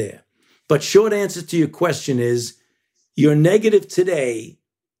infections there. But short answer to your question is, you're negative today,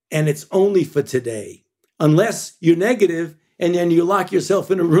 and it's only for today. Unless you're negative and then you lock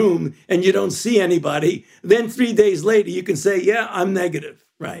yourself in a room and you don't see anybody, then 3 days later you can say, yeah, I'm negative,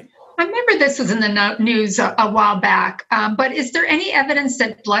 right? I remember this was in the news a while back, but is there any evidence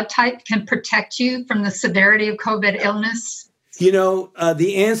that blood type can protect you from the severity of COVID illness?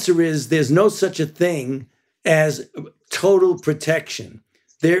 The answer is there's no such a thing as total protection.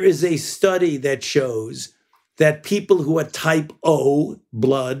 There is a study that shows that people who are type O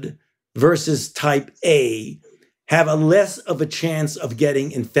blood versus type A have a less of a chance of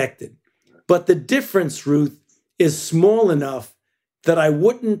getting infected. But the difference, Ruth, is small enough that I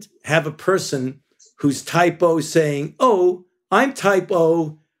wouldn't have a person who's type O saying, oh, I'm type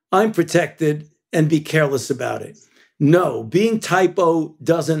O, I'm protected, and be careless about it. No, being type O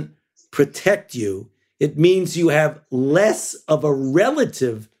doesn't protect you. It means you have less of a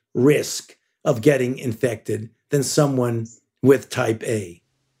relative risk of getting infected than someone with type A.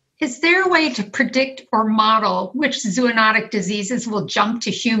 Is there a way to predict or model which zoonotic diseases will jump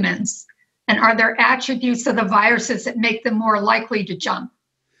to humans? And are there attributes of the viruses that make them more likely to jump?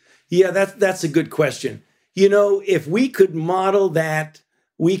 Yeah, that's a good question. If we could model that,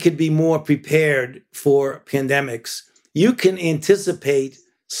 we could be more prepared for pandemics. You can anticipate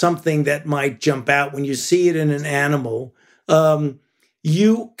something that might jump out when you see it in an animal.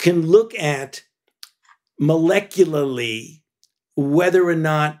 You can look at molecularly whether or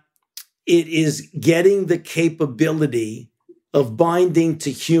not it is getting the capability of binding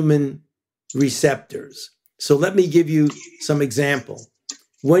to human receptors. So let me give you some example.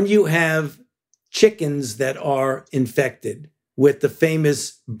 When you have chickens that are infected with the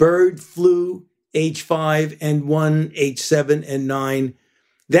famous bird flu, H5N1, H7, and 9,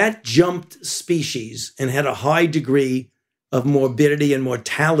 that jumped species and had a high degree of morbidity and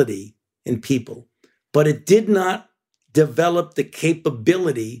mortality in people. But it did not develop the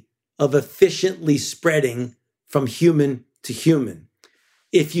capability of efficiently spreading from human to human.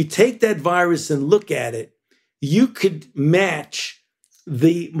 If you take that virus and look at it, you could match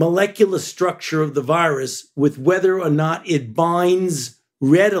the molecular structure of the virus with whether or not it binds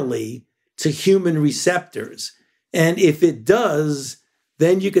readily to human receptors. And if it does,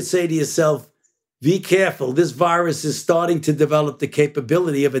 then you could say to yourself, be careful, this virus is starting to develop the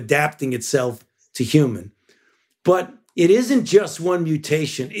capability of adapting itself to human. But it isn't just one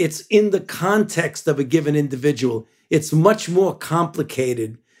mutation. It's in the context of a given individual. It's much more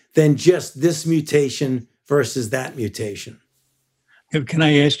complicated than just this mutation versus that mutation. Can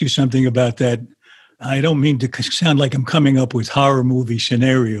I ask you something about that? I don't mean to sound like I'm coming up with horror movie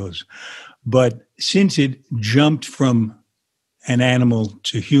scenarios, but since it jumped from an animal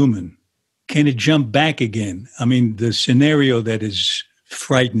to human, can it jump back again? I mean, the scenario that is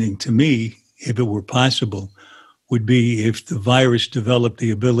frightening to me, if it were possible, would be if the virus developed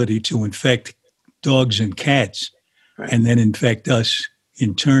the ability to infect dogs and cats, right, and then infect us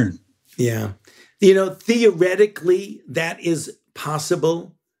in turn. Yeah. Theoretically, that is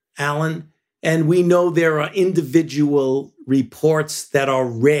possible, Alan. And we know there are individual reports that are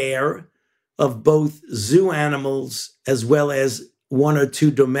rare of both zoo animals as well as one or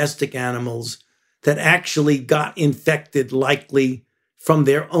two domestic animals that actually got infected, likely from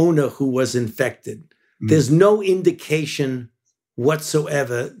their owner who was infected. There's no indication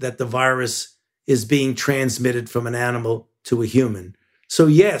whatsoever that the virus is being transmitted from an animal to a human. So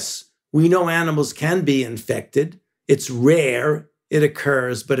yes, we know animals can be infected. It's rare, it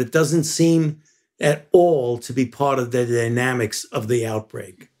occurs, but it doesn't seem at all to be part of the dynamics of the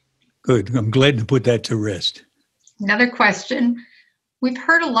outbreak. Good. I'm glad to put that to rest. Another question. We've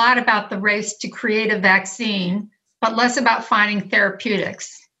heard a lot about the race to create a vaccine, but less about finding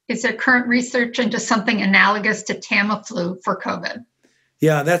therapeutics. Is there current research into something analogous to Tamiflu for COVID?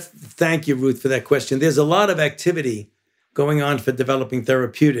 Yeah, thank you, Ruth, for that question. There's a lot of activity going on for developing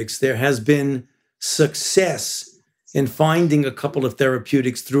therapeutics. There has been success in finding a couple of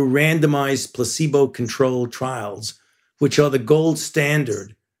therapeutics through randomized placebo-controlled trials, which are the gold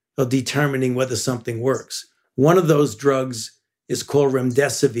standard of determining whether something works. One of those drugs is called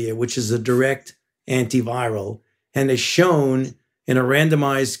remdesivir, which is a direct antiviral, and is shown in a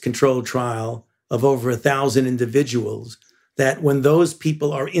randomized controlled trial of over 1,000 individuals that when those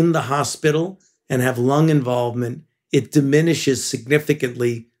people are in the hospital and have lung involvement, it diminishes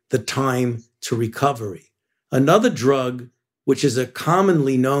significantly the time to recovery. Another drug, which is a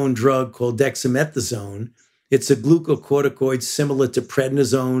commonly known drug called dexamethasone, It's a glucocorticoid similar to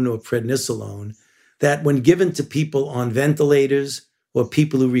prednisone or prednisolone that when given to people on ventilators or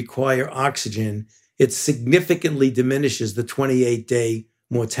people who require oxygen, it significantly diminishes the 28-day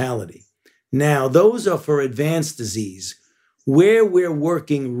mortality. Now, those are for advanced disease. Where we're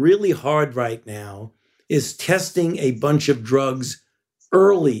working really hard right now is testing a bunch of drugs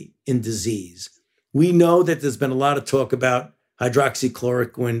early in disease. We know that there's been a lot of talk about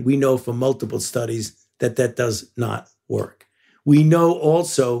hydroxychloroquine. We know from multiple studies that that does not work. We know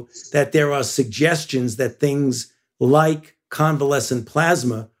also that there are suggestions that things like convalescent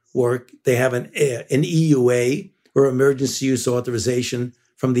plasma work. They have an EUA, or emergency use authorization,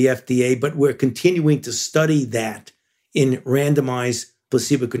 from the FDA, but we're continuing to study that in randomized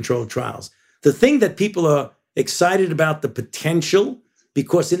placebo-controlled trials. The thing that people are excited about the potential,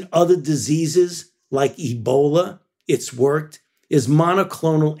 because in other diseases like Ebola, it's worked, is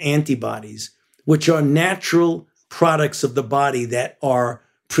monoclonal antibodies, which are natural products of the body that are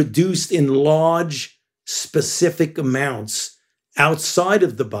produced in large, specific amounts outside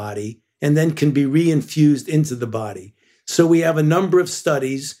of the body and then can be reinfused into the body. So we have a number of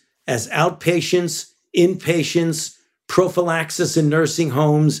studies as outpatients, inpatients, prophylaxis in nursing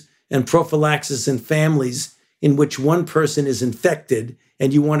homes, and prophylaxis in families in which one person is infected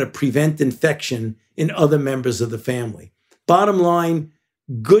and you want to prevent infection in other members of the family. Bottom line,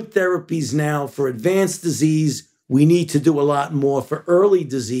 good therapies now for advanced disease. We need to do a lot more for early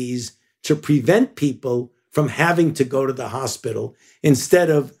disease to prevent people from having to go to the hospital instead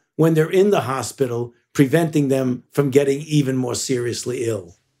of, when they're in the hospital, preventing them from getting even more seriously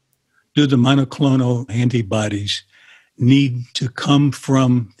ill. Do the monoclonal antibodies need to come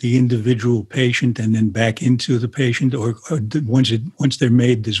from the individual patient and then back into the patient, or once they're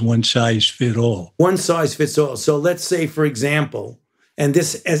made, does one size fit all? One size fits all. So let's say, for example, and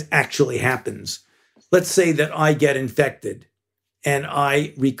this actually happens, let's say that I get infected and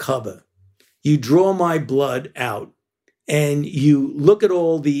I recover. You draw my blood out and you look at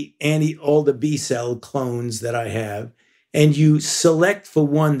all the B cell clones that I have, and you select for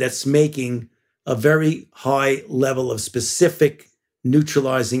one that's making a very high level of specific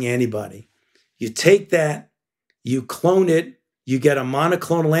neutralizing antibody. You take that, you clone it, you get a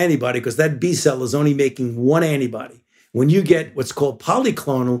monoclonal antibody because that B cell is only making one antibody. When you get what's called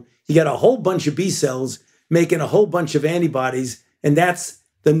polyclonal, you get a whole bunch of B cells making a whole bunch of antibodies, and that's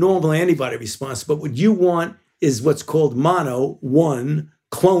the normal antibody response. But what you want is what's called mono, one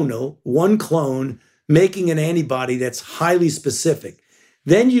clone, making an antibody that's highly specific.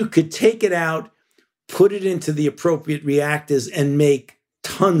 Then you could take it out, put it into the appropriate reactors, and make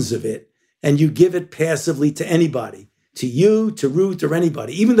tons of it. And you give it passively to anybody, to you, to Ruth, or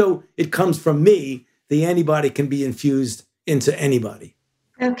anybody. Even though it comes from me, the antibody can be infused into anybody.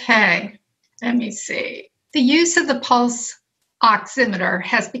 Okay, let me see. The use of the pulse oximeter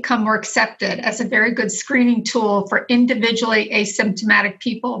has become more accepted as a very good screening tool for individually asymptomatic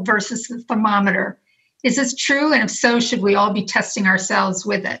people versus the thermometer. Is this true? And if so, should we all be testing ourselves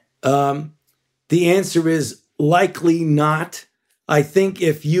with it? The answer is likely not. I think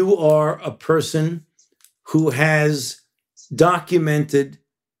if you are a person who has documented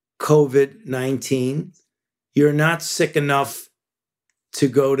COVID-19, you're not sick enough to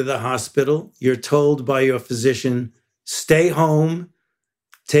go to the hospital. You're told by your physician, stay home,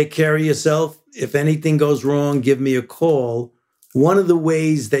 take care of yourself. If anything goes wrong, give me a call. One of the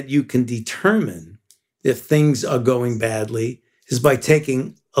ways that you can determine if things are going badly is by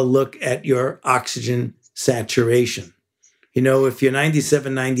taking a look at your oxygen saturation. You know, if you're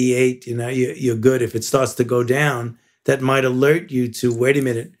 97, 98, you're good. If it starts to go down, that might alert you to, wait a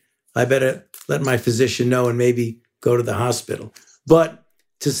minute, I better let my physician know and maybe go to the hospital. But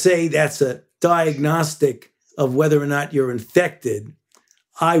to say that's a diagnostic of whether or not you're infected,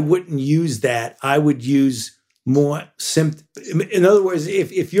 I wouldn't use that. I would use more symptoms. In other words,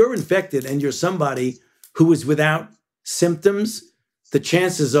 if you're infected and you're somebody who is without symptoms, the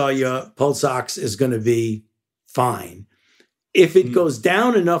chances are your pulse ox is going to be fine. If it goes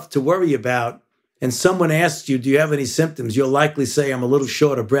down enough to worry about, and someone asks you, do you have any symptoms? You'll likely say, I'm a little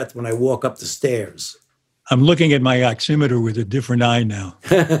short of breath when I walk up the stairs. I'm looking at my oximeter with a different eye now.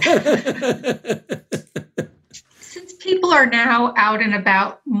 Since people are now out and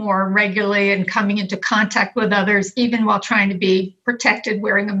about more regularly and coming into contact with others, even while trying to be protected,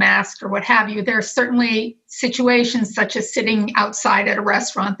 wearing a mask or what have you, there are certainly situations such as sitting outside at a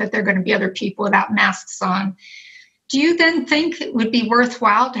restaurant that there are going to be other people without masks on. Do you then think it would be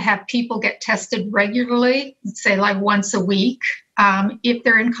worthwhile to have people get tested regularly, say like once a week, if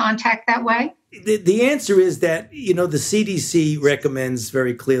they're in contact that way? The answer is that, the CDC recommends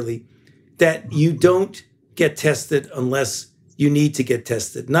very clearly that you don't get tested unless you need to get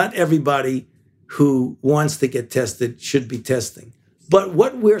tested. Not everybody who wants to get tested should be testing. But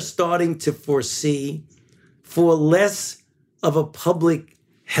what we're starting to foresee for less of a public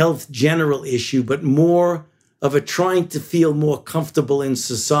health general issue, but more of a trying to feel more comfortable in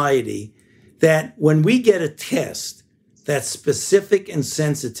society, that when we get a test that's specific and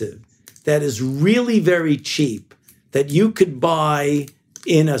sensitive, that is really very cheap, that you could buy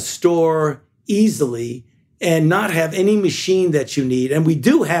in a store easily and not have any machine that you need. And we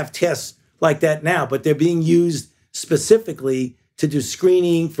do have tests like that now, but they're being used specifically to do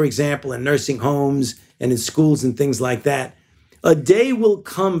screening, for example, in nursing homes and in schools and things like that. A day will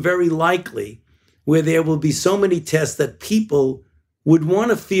come very likely where there will be so many tests that people would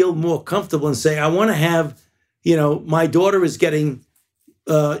want to feel more comfortable and say, I want to have, my daughter is getting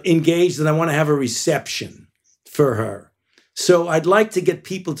engaged and I want to have a reception for her. So I'd like to get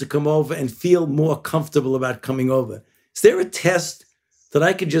people to come over and feel more comfortable about coming over. Is there a test that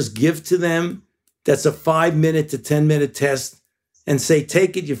I could just give to them that's a 5-minute to 10-minute test and say,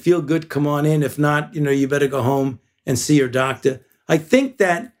 take it, you feel good, come on in. If not, you better go home and see your doctor. I think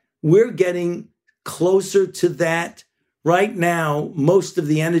that we're getting closer to that. Right now, most of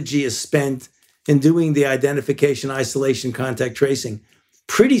the energy is spent in doing the identification, isolation, contact tracing.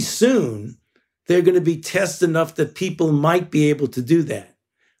 Pretty soon, there are going to be tests enough that people might be able to do that.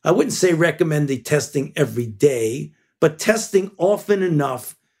 I wouldn't say recommend the testing every day, but testing often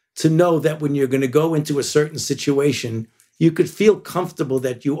enough to know that when you're going to go into a certain situation, you could feel comfortable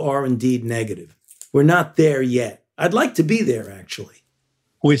that you are indeed negative. We're not there yet. I'd like to be there, actually.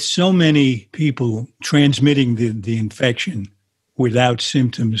 With so many people transmitting the infection without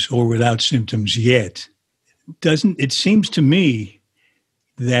symptoms or without symptoms yet, it seems to me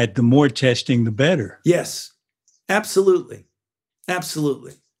that the more testing, the better. Yes, absolutely.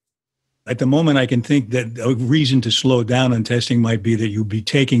 Absolutely. At the moment, I can think that a reason to slow down on testing might be that you'll be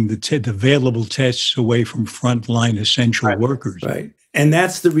taking the available tests away from frontline essential workers. Right. And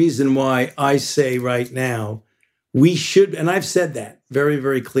that's the reason why I say right now, we should, and I've said that very,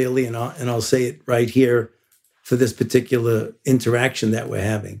 very clearly, and I'll say it right here for this particular interaction that we're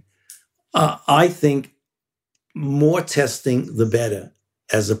having. I think more testing, the better,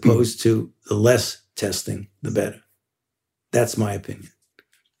 as opposed to the less testing, the better. That's my opinion.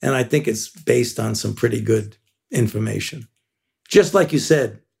 And I think it's based on some pretty good information. Just like you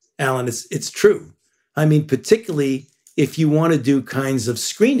said, Alan, it's true. I mean, particularly if you want to do kinds of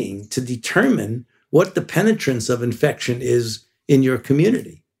screening to determine what the penetrance of infection is in your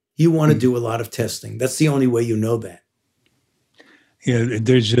community. You want to do a lot of testing. That's the only way you know that. Yeah,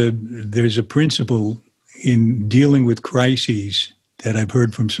 there's a principle in dealing with crises that I've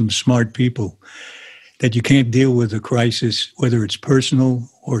heard from some smart people, that you can't deal with a crisis, whether it's personal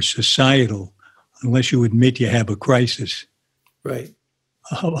or societal, unless you admit you have a crisis. Right.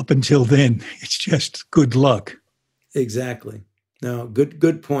 Up until then, it's just good luck. Exactly. No,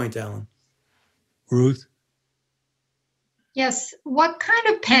 good point, Alan. Ruth? Yes. What kind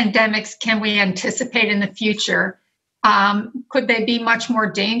of pandemics can we anticipate in the future? Could they be much more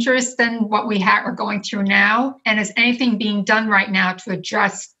dangerous than what we are going through now? And is anything being done right now to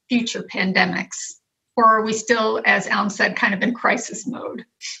address future pandemics? Or are we still, as Alan said, kind of in crisis mode?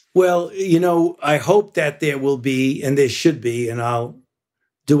 Well, I hope that there will be, and there should be, and I'll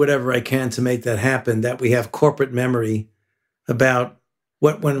do whatever I can to make that happen, that we have corporate memory about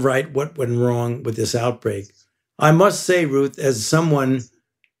what went right, what went wrong with this outbreak. I must say, Ruth, as someone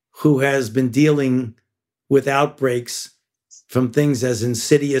who has been dealing with outbreaks from things as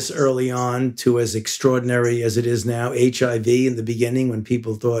insidious early on to as extraordinary as it is now, HIV in the beginning when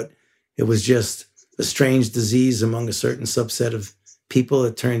people thought it was just a strange disease among a certain subset of people,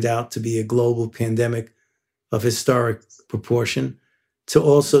 it turned out to be a global pandemic of historic proportion, to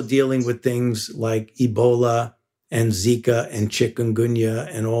also dealing with things like Ebola and Zika and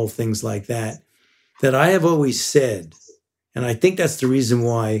chikungunya and all things like that, that I have always said, and I think that's the reason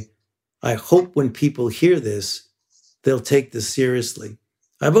why I hope when people hear this, they'll take this seriously.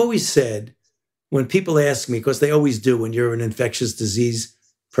 I've always said, when people ask me, because they always do when you're an infectious disease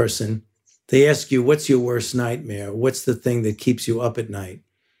person, they ask you, what's your worst nightmare? What's the thing that keeps you up at night?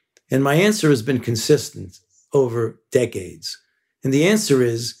 And my answer has been consistent over decades. And the answer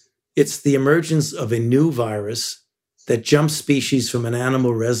is, it's the emergence of a new virus that jumps species from an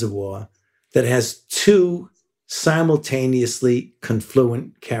animal reservoir that has two simultaneously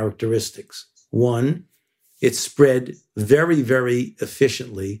confluent characteristics. One, it spread very, very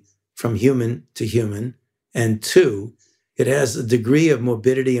efficiently from human to human. And two, it has a degree of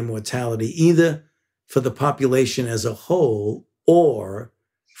morbidity and mortality, either for the population as a whole or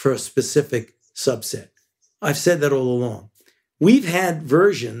for a specific subset. I've said that all along. We've had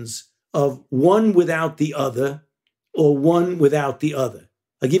versions of one without the other or one without the other.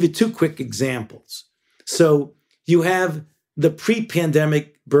 I'll give you two quick examples. So you have the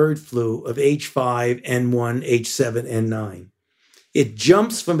pre-pandemic bird flu of H5N1, H7N9. It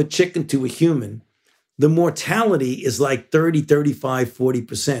jumps from a chicken to a human. The mortality is like 30, 35,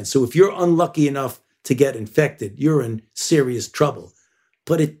 40%. So if you're unlucky enough to get infected, you're in serious trouble.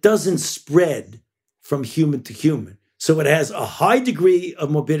 But it doesn't spread from human to human. So it has a high degree of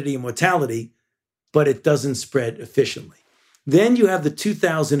morbidity and mortality, but it doesn't spread efficiently. Then you have the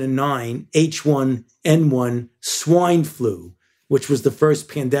 2009 H1N1 swine flu, which was the first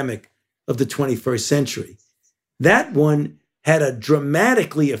pandemic of the 21st century. That one had a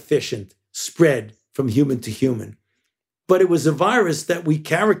dramatically efficient spread from human to human. But it was a virus that we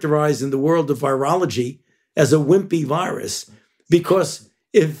characterize in the world of virology as a wimpy virus, because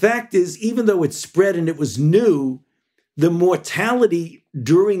in fact is, even though it spread and it was new, the mortality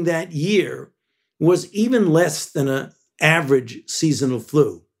during that year was even less than an average seasonal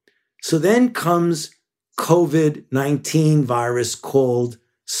flu. So then comes COVID-19 virus called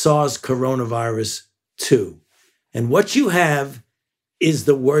SARS coronavirus 2. And what you have is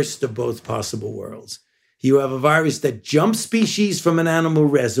the worst of both possible worlds. You have a virus that jumps species from an animal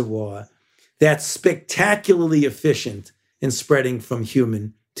reservoir, that's spectacularly efficient in spreading from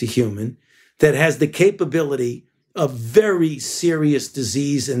human to human, that has the capability of very serious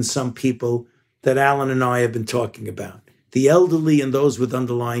disease in some people that Alan and I have been talking about, the elderly and those with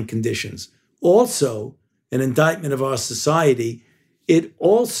underlying conditions. Also, an indictment of our society, it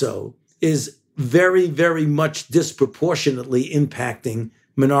also is very, very much disproportionately impacting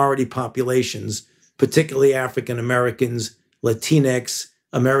minority populations, particularly African Americans, Latinx,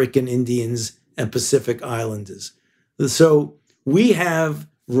 American Indians, and Pacific Islanders. So we have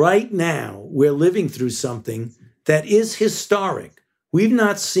right now, we're living through something that is historic. We've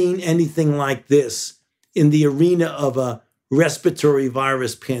not seen anything like this in the arena of a respiratory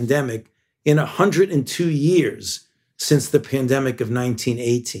virus pandemic in 102 years since the pandemic of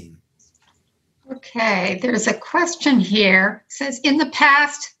 1918. Okay, there's a question here. It says, in the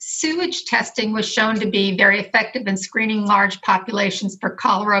past, sewage testing was shown to be very effective in screening large populations for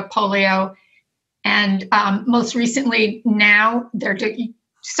cholera, polio, and most recently now they're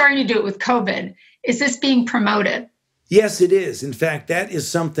starting to do it with COVID. Is this being promoted? Yes, it is. In fact, that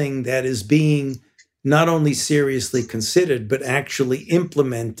is something that is being not only seriously considered, but actually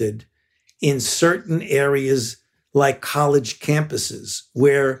implemented in certain areas like college campuses,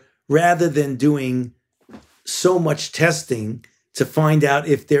 where rather than doing so much testing to find out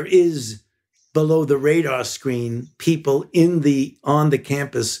if there is below the radar screen people on the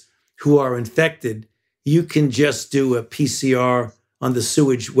campus who are infected, you can just do a PCR on the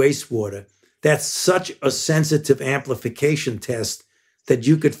sewage wastewater. That's such a sensitive amplification test that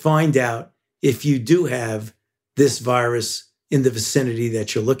you could find out if you do have this virus in the vicinity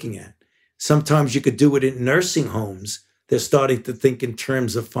that you're looking at. Sometimes you could do it in nursing homes. They're starting to think in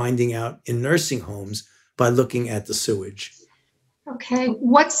terms of finding out in nursing homes by looking at the sewage. Okay.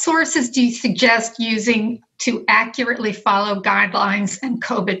 What sources do you suggest using to accurately follow guidelines and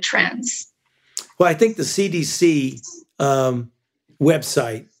COVID trends? Well, I think the CDC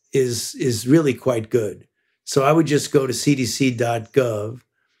website is really quite good. So I would just go to cdc.gov.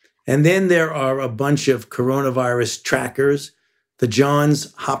 And then there are a bunch of coronavirus trackers. The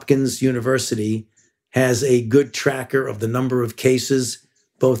Johns Hopkins University has a good tracker of the number of cases,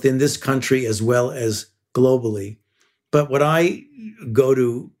 both in this country as well as globally. But what I go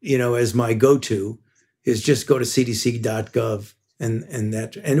to, as my go-to is just go to cdc.gov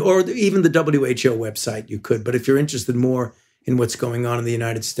or even the WHO website you could. But if you're interested more in what's going on in the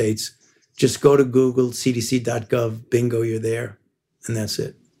United States, just go to Google, cdc.gov, bingo, you're there. And that's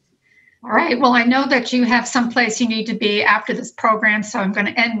it. All right. Well, I know that you have someplace you need to be after this program, so I'm going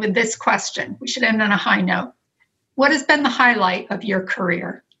to end with this question. We should end on a high note. What has been the highlight of your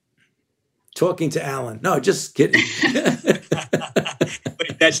career? Talking to Alan. No, just kidding.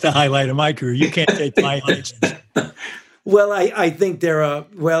 That's the highlight of my career. You can't take my license. Well, I think there are,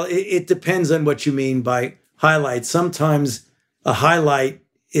 it depends on what you mean by highlight. Sometimes a highlight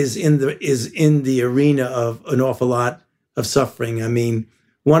is in the arena of an awful lot of suffering. I mean,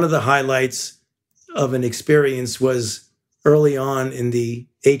 one of the highlights of an experience was early on in the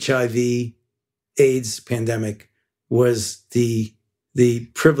HIV AIDS pandemic was the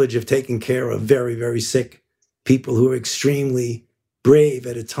privilege of taking care of very, very sick people who were extremely brave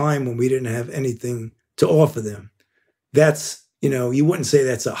at a time when we didn't have anything to offer them. That's, you wouldn't say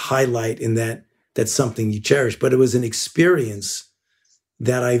that's a highlight in that's something you cherish, but it was an experience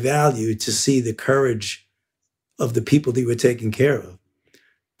that I value, to see the courage of the people that you were taking care of.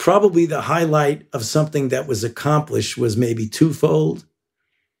 Probably the highlight of something that was accomplished was maybe twofold.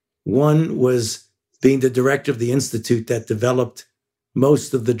 One was being the director of the institute that developed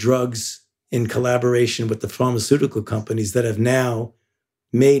most of the drugs in collaboration with the pharmaceutical companies that have now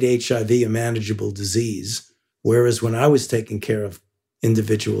made HIV a manageable disease. Whereas when I was taking care of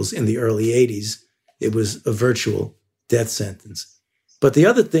individuals in the early 80s, it was a virtual death sentence. But the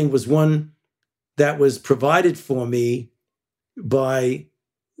other thing was one that was provided for me by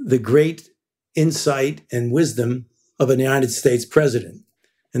the great insight and wisdom of a United States president.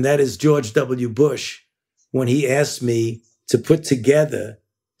 And that is George W. Bush, when he asked me to put together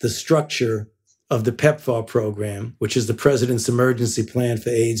the structure of the PEPFAR program, which is the President's Emergency Plan for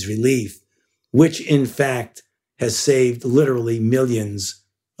AIDS Relief, which in fact has saved literally millions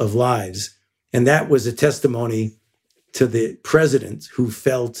of lives. And that was a testimony to the president, who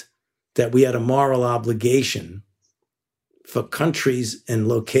felt that we had a moral obligation for countries and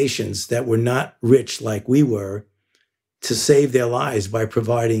locations that were not rich like we were to save their lives by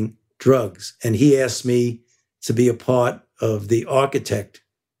providing drugs. And he asked me to be a part of the architect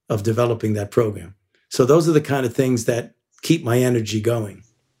of developing that program. So those are the kind of things that keep my energy going.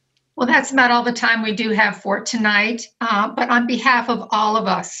 Well, that's about all the time we do have for tonight. But on behalf of all of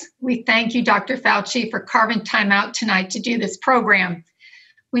us, we thank you, Dr. Fauci, for carving time out tonight to do this program.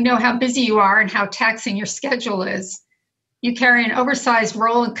 We know how busy you are and how taxing your schedule is. You carry an oversized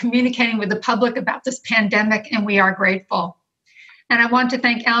role in communicating with the public about this pandemic, and we are grateful. And I want to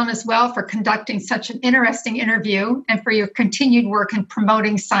thank Alan as well for conducting such an interesting interview and for your continued work in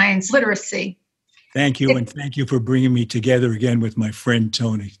promoting science literacy. Thank you, and thank you for bringing me together again with my friend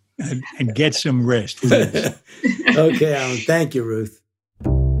Tony. And get some rest, please. Okay, Alan. Thank you, Ruth.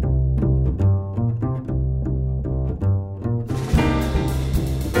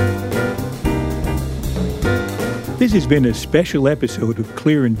 This has been a special episode of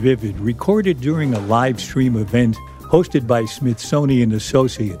Clear and Vivid, recorded during a live stream event hosted by Smithsonian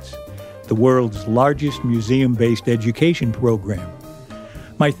Associates, the world's largest museum-based education program.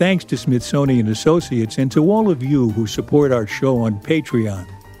 My thanks to Smithsonian Associates and to all of you who support our show on Patreon.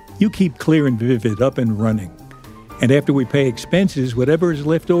 You keep Clear and Vivid up and running. And after we pay expenses, whatever is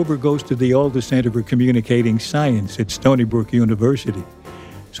left over goes to the Alda Center for Communicating Science at Stony Brook University.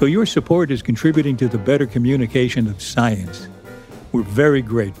 So your support is contributing to the better communication of science. We're very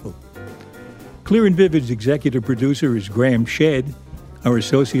grateful. Clear and Vivid's executive producer is Graham Shedd. Our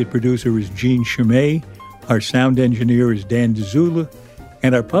associate producer is Jean Chimay. Our sound engineer is Dan DeZula.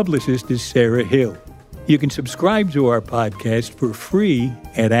 And our publicist is Sarah Hill. You can subscribe to our podcast for free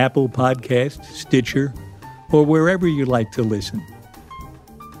at Apple Podcasts, Stitcher, or wherever you like to listen.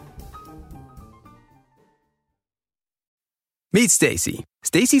 Meet Stacy.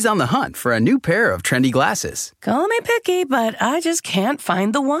 Stacy's on the hunt for a new pair of trendy glasses. Call me picky, but I just can't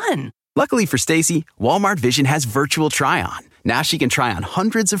find the one. Luckily for Stacy, Walmart Vision has virtual try-on. Now she can try on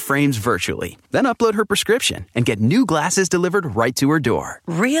hundreds of frames virtually, then upload her prescription and get new glasses delivered right to her door.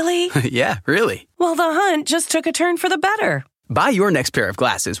 Really? Yeah, really. Well, the hunt just took a turn for the better. Buy your next pair of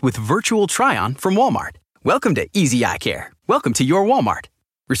glasses with virtual try-on from Walmart. Welcome to Easy Eye Care. Welcome to your Walmart.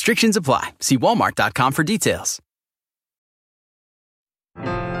 Restrictions apply. See walmart.com for details.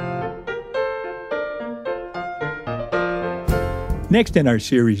 Next in our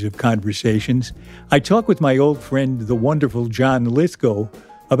series of conversations, I talk with my old friend, the wonderful John Lithgow,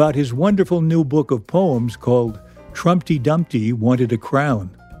 about his wonderful new book of poems called Trumpty Dumpty Wanted a Crown.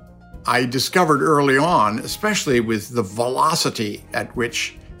 I discovered early on, especially with the velocity at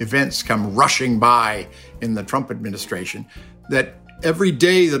which events come rushing by in the Trump administration, that every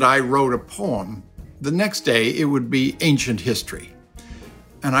day that I wrote a poem, the next day it would be ancient history.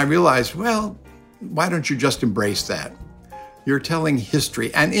 And I realized, well, why don't you just embrace that? You're telling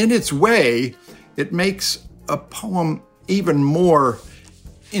history. And in its way, it makes a poem even more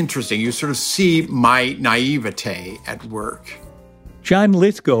interesting. You sort of see my naivete at work. John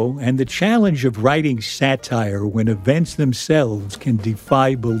Lithgow and the challenge of writing satire when events themselves can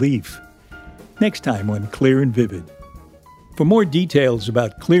defy belief. Next time on Clear and Vivid. For more details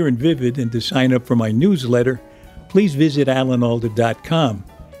about Clear and Vivid and to sign up for my newsletter, please visit alanalda.com.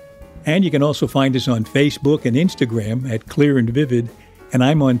 And you can also find us on Facebook and Instagram at Clear and Vivid, and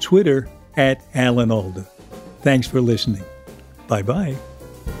I'm on Twitter at Alan Alda. Thanks for listening. Bye-bye.